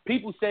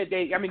 People said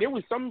there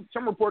was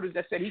some reporters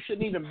that said he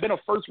shouldn't even been a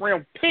first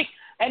round pick,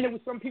 and there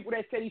was some people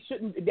that said he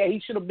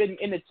should have been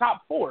in the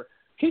top 4.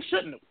 He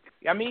shouldn't have.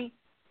 I mean,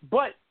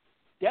 but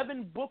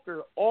Devin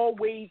Booker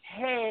always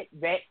had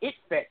that it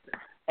factor,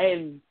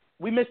 and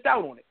we missed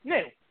out on it. Now,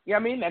 you know what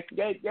I mean?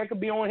 That could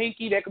be on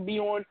Hinkie, that could be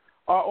on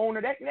our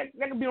owner, that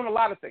could be on a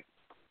lot of things.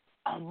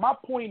 My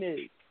point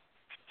is,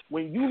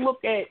 when you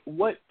look at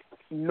what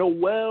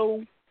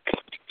Noel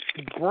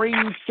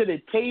brings to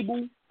the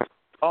table,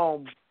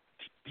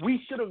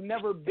 we should have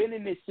never been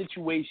in this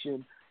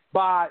situation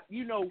by,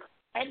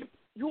 and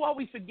you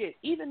always forget,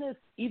 even if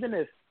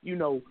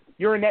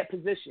you're in that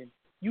position,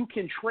 you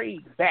can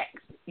trade back,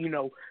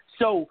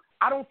 So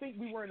I don't think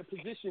we were in a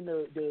position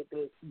to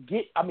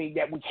get,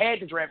 that we had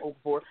to draft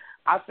Okafor.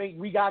 I think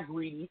we got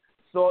greedy,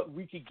 thought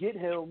we could get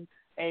him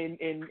and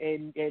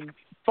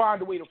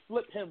find a way to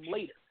flip him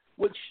later,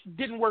 which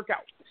didn't work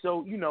out.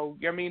 So,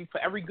 for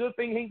every good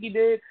thing Hinkie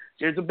did,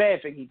 there's a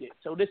bad thing he did.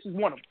 So this is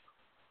one of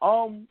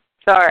them.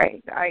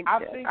 Sorry, I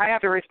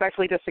have to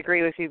respectfully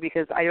disagree with you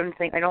because I don't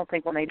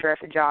think when they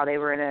drafted Ja they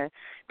were in a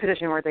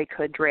position where they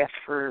could draft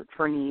for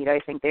need. I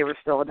think they were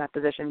still in that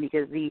position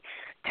because the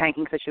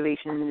tanking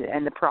situation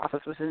and the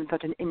process was in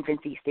such an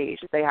infancy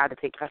stage that they had to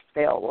take best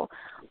available.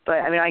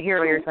 But I hear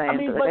what you're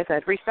saying. But like I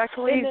said,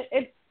 respectfully,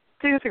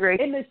 disagree.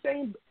 In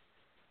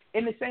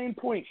the same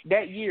point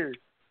that year,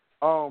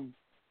 if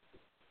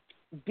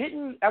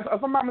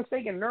I'm not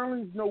mistaken,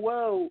 Nerlens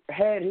Noel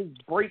had his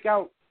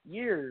breakout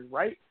year,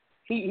 right?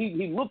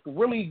 He looked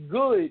really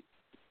good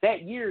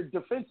that year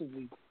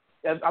defensively.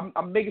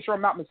 I'm making sure I'm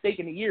not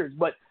mistaken the years,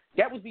 but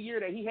that was the year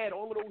that he had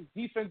all of those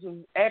defensive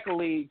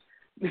accolades,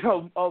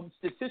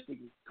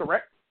 statistically,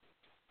 correct?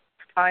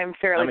 I'm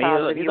fairly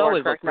positive he's you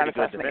always weren't looked pretty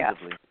good assessment, yes.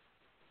 defensively.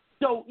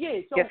 So yeah,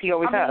 so yes, he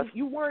always I has. mean,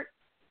 you weren't,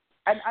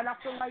 and I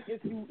feel like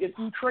if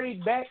you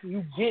trade back,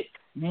 you get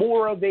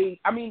more of a.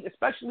 I mean,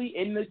 especially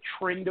in the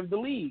trend of the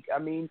league. I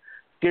mean,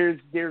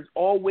 there's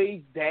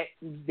always that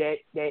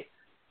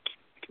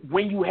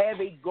when you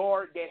have a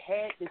guard that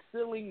had the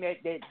ceiling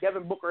that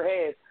Devin Booker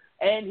has,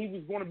 and he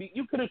was going to be,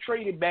 you could have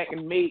traded back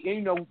and made,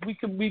 and, we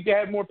could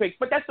have more picks,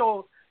 but that's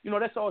all,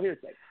 that's all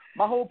hearsay.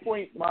 My whole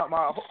point,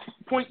 my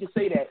point to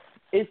say that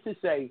is to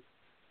say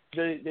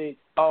the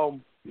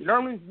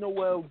Nerlens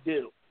Noel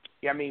deal.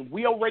 I mean,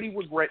 we already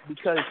regret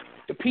because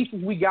the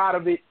pieces we got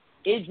of it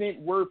isn't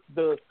worth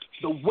the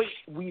weight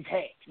we've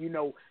had.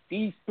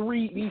 These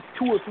 2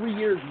 or 3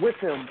 years with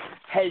him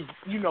has,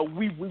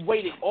 we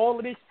waited all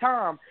of this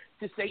time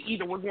to say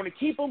either we're going to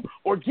keep him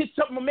or get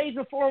something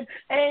amazing for him,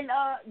 and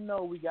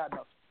no, we got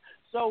nothing.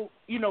 So,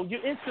 you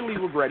instantly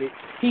regret it.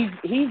 He's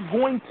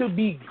going to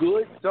be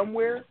good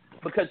somewhere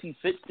because he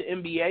fits the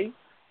NBA,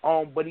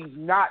 but he's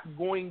not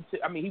going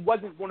to – I mean, he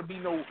wasn't going to be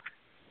no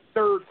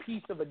third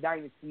piece of a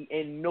dynasty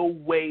in no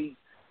way,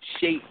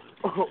 shape,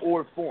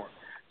 or form.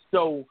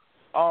 So,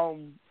 I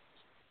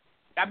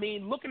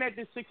mean, looking at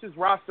this Sixers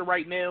roster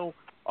right now,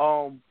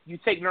 you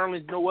take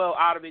Nerlens Noel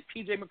out of it.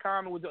 P.J.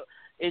 McConnell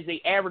is an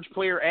average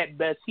player at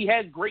best. He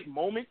has great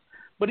moments,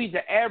 but he's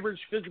an average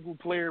physical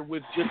player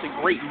with just a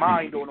great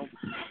mind on him.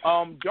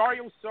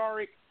 Dario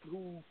Saric,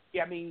 who,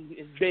 I mean,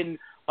 has been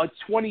a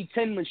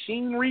 2010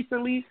 machine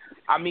recently.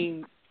 I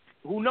mean,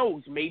 who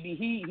knows? Maybe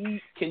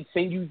he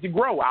continues to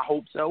grow. I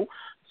hope so.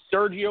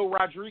 Sergio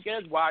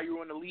Rodriguez, while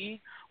you're in the league.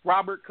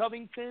 Robert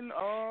Covington,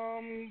 I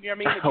mean,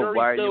 the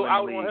jury's still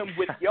out on him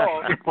with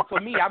y'all.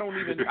 For me, I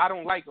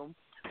don't like him.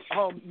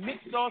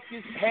 Nick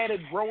Stauskas had a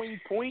growing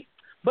point,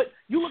 but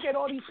you look at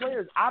all these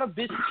players out of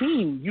this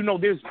team,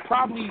 there's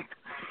probably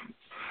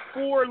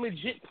 4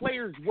 legit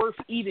players worth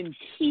keeping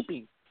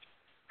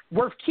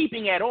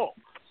at all.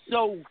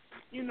 So,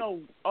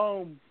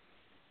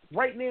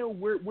 right now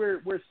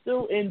we're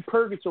still in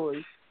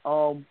purgatory.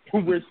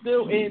 We're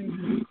still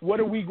in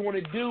what are we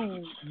going to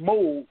do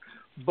mode.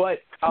 But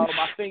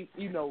I think,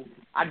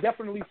 I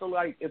definitely feel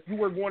like if you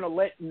were going to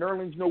let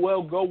Nerlens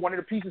Noel go, one of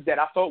the pieces that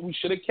I thought we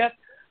should have kept,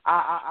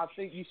 I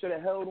think you should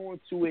have held on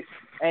to it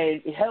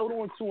and held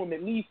on to him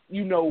at least,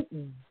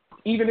 even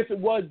if it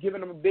was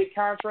giving him a big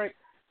contract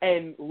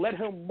and let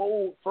him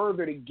mold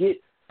further to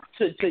get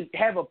to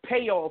have a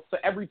payoff for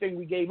everything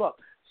we gave up.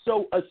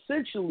 So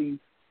essentially,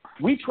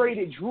 we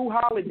traded Drew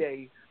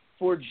Holiday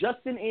for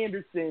Justin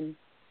Anderson,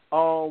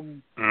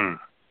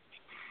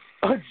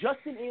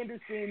 Justin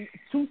Anderson,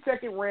 2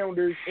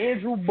 second-rounders,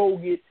 Andrew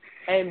Bogut,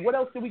 and what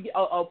else did we get?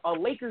 A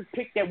Lakers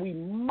pick that we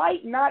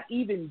might not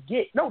even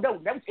get. No, that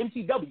was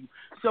MTW.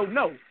 So,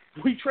 no,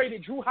 we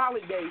traded Drew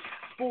Holiday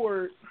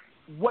for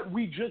what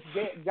we just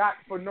got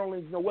for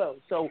Nerlens Noel.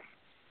 So,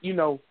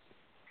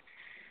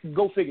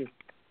 go figure.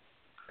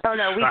 Oh,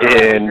 no, we get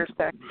that Lakers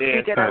pick.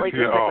 We get that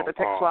Lakers pick with the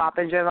pick swap,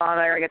 and Jim and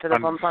I are going to get to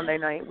this on Sunday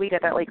night. We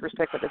get that Lakers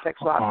pick with the pick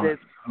swap, dude.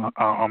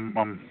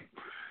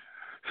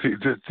 See,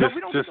 just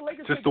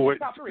the way.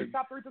 Top three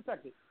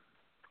protected.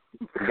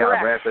 You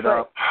gotta wrap it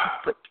up.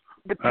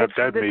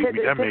 That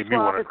made me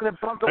want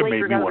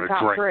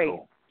to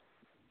drink.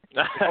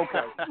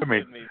 Okay. That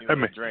made me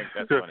drink.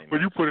 That's funny.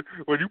 When you put it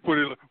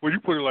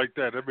like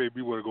that, that made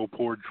me want to go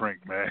pour a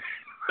drink, man.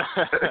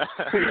 I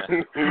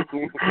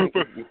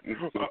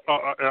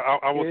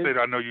will say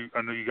that I know you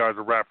guys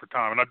are wrapped for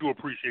time, and I do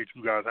appreciate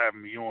you guys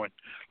having me on.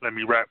 Let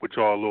me rap with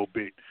y'all a little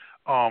bit.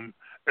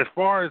 As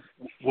far as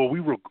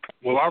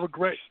will I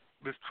regret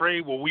this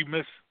trade? Will we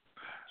miss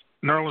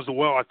Nerlens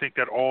Noel? I think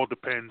that all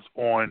depends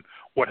on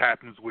what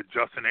happens with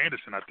Justin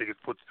Anderson. I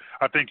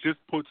think this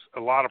puts a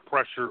lot of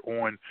pressure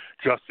on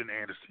Justin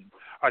Anderson.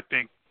 I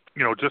think,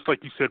 just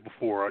like you said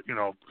before,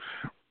 a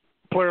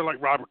player like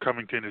Robert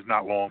Covington is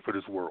not long for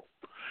this world.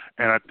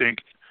 And I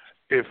think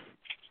if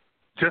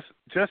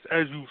just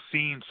as you've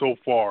seen so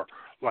far,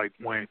 like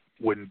when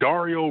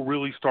Dario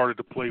really started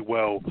to play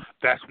well,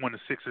 that's when the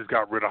Sixers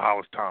got rid of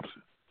Hollis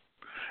Thompson.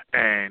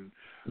 And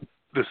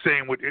the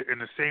same with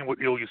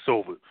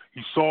Ilyasova.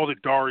 You saw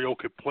that Dario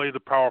could play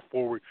the power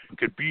forward,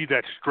 could be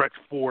that stretch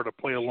forward to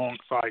play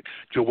alongside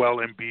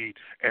Joel Embiid,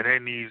 and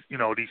then these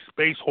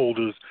space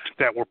holders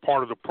that were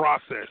part of the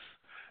process,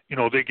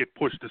 they get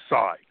pushed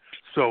aside.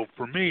 So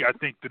for me, I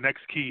think the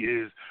next key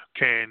is,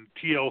 can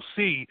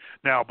TLC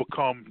now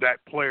become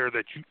that player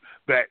that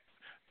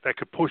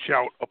could push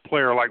out a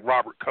player like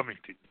Robert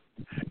Covington?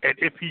 And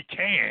if he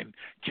can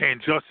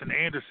Justin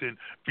Anderson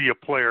be a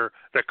player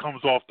that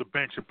comes off the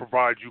bench and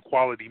provides you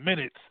quality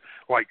minutes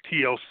like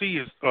TLC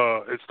has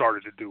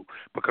started to do?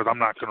 Because I'm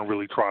not going to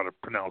really try to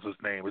pronounce his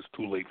name; it's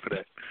too late for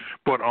that.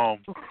 But I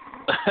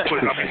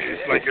mean,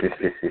 like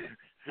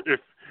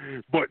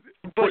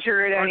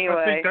butcher it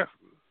anyway. I think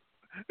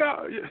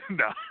no,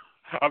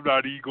 I'm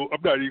not ego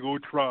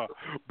try.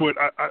 But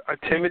I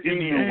Timothy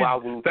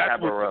Luwawu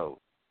Cabarrot.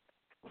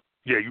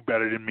 Yeah, you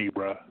better than me,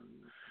 bro.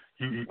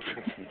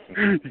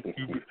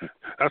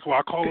 That's why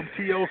I call him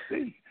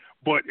TLC.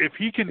 But if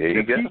he can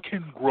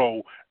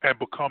grow and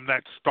become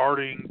that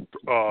starting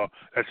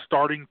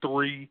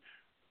three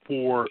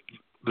for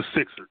the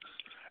Sixers,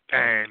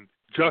 and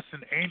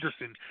Justin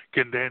Anderson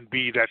can then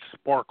be that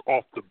spark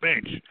off the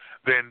bench,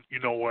 then you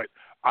know what?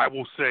 I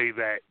will say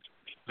that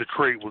the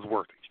trade was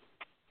worth it.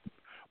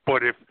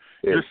 But if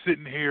you're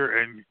sitting here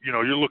and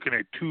you're looking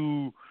at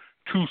two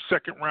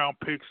second-round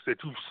picks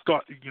that you've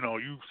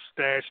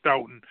stashed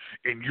out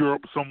in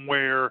Europe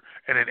somewhere,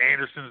 and then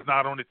Anderson's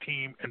not on the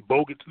team, and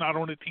Bogut's not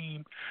on the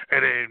team,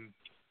 and then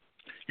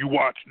you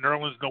watch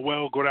Nerlens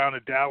Noel go down to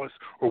Dallas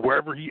or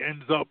wherever he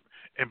ends up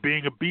and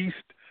being a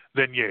beast,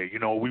 then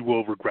we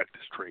will regret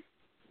this trade.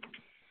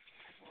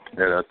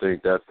 And I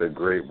think that's a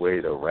great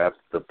way to wrap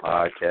the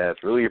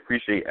podcast. Really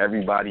appreciate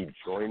everybody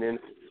joining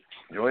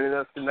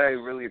us tonight.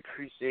 Really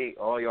appreciate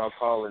all y'all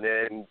calling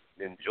in.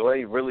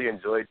 Really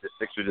enjoyed the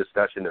Sixer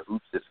discussion, the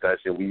hoops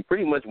discussion. We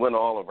pretty much went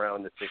all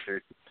around the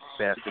Sixers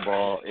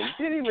basketball and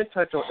didn't even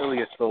touch on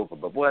Ilyasova,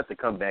 but we'll have to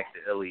come back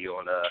to Ilya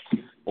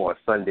on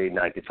Sunday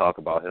night to talk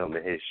about him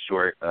and his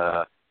short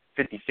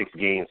 56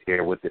 games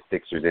here with the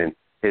Sixers and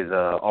his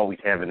always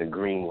having the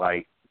green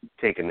light,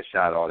 taking the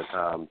shot all the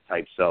time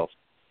type self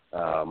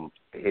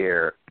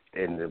here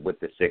with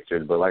the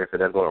Sixers. But like I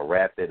said, that's going to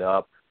wrap it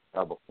up.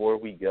 Before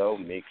we go,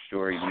 make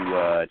sure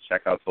you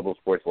check out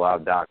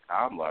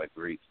TotalSportsLive.com. A lot of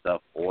great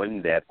stuff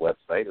on that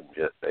website. I'm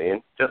just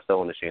saying, just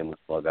throwing a shameless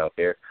plug out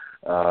there.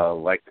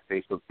 Like the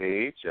Facebook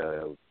page.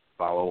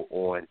 Follow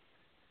on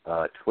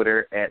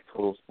Twitter at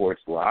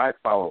TotalSportsLive.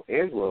 Follow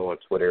Angelo on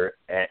Twitter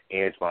at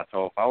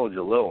AngeMonton. Follow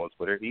Jalil on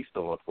Twitter. He's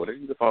still on Twitter.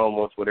 You can follow him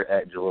on Twitter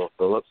at Jalil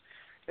Phillips.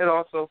 And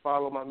also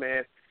follow my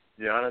man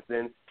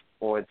Jonathan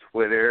on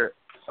Twitter.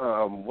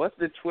 What's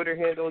the Twitter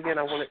handle again?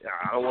 I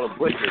don't want to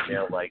butcher it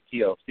now like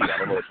TLC. I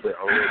don't want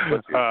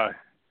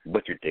to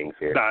butcher things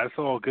here. Nah, it's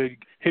all good.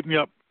 Hit me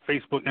up,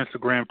 Facebook,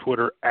 Instagram,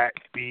 Twitter, at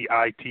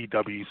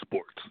BITW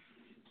Sports.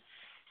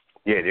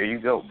 Yeah, there you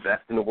go.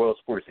 Best in the world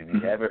sports. If you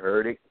haven't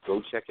heard it,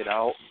 go check it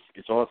out.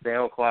 It's on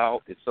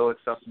SoundCloud. It's so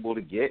accessible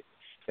to get.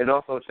 And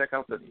also check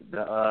out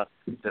the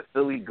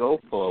Philly Go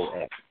Flow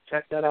app.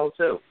 Check that out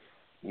too.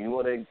 You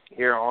want to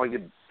hear all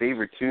your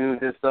favorite tunes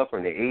and stuff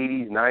from the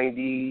 80s,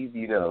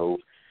 90s,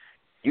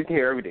 you can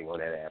hear everything on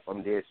that app.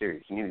 I'm dead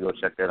serious. You need to go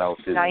check that out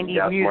too.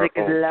 90s music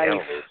is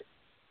life.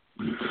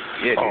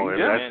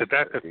 Yeah,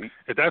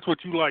 if that's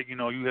what you like,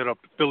 you head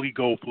up to Philly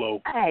Go Flow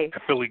at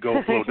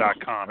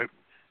PhillyGoFlow.com.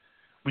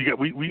 We got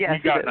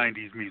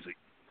 90s music.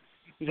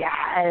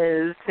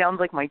 Yes,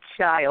 sounds like my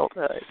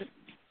childhood.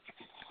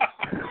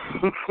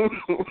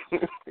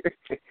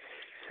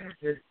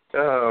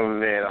 Oh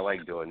man, I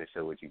like doing this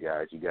show with you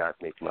guys. You guys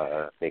make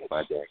my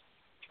day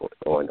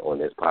on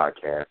this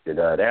podcast. And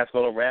that's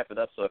going to wrap it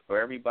up. So for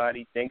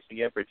everybody, thanks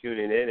again for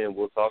tuning in, and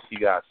we'll talk to you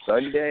guys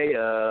Sunday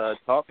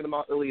talking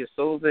about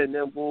Ilyasova, and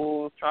then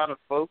we'll try to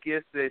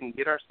focus and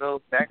get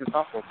ourselves back to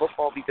talking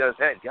football because,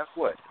 hey, guess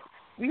what?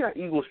 We got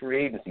Eagles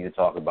free agency to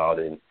talk about,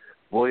 and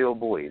boy, oh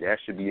boy, that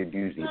should be a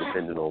doozy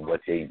depending on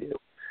what they do.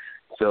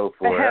 So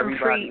for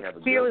everybody, have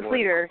a fearless good one.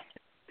 leader.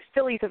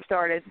 Phillies have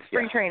started.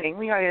 Spring training.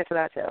 We got to get to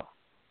that, too.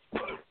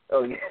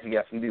 Oh,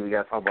 yes, we do. We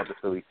got to talk about the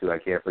Phillies, too. I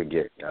can't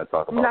forget. I'm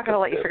not going to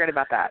let you forget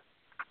about that.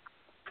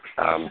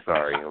 I'm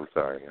sorry. I'm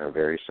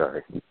very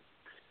sorry.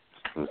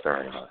 I'm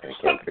sorry. I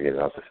can't forget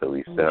about the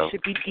Phillies. So you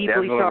should be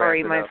deeply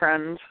sorry, my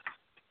friend.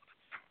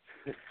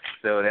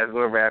 So that's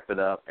going to wrap it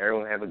up.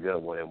 Everyone have a good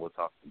one, and we'll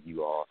talk to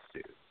you all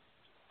soon.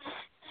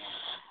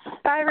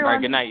 Bye, everyone. All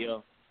right, good night,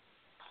 yo.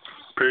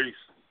 Peace.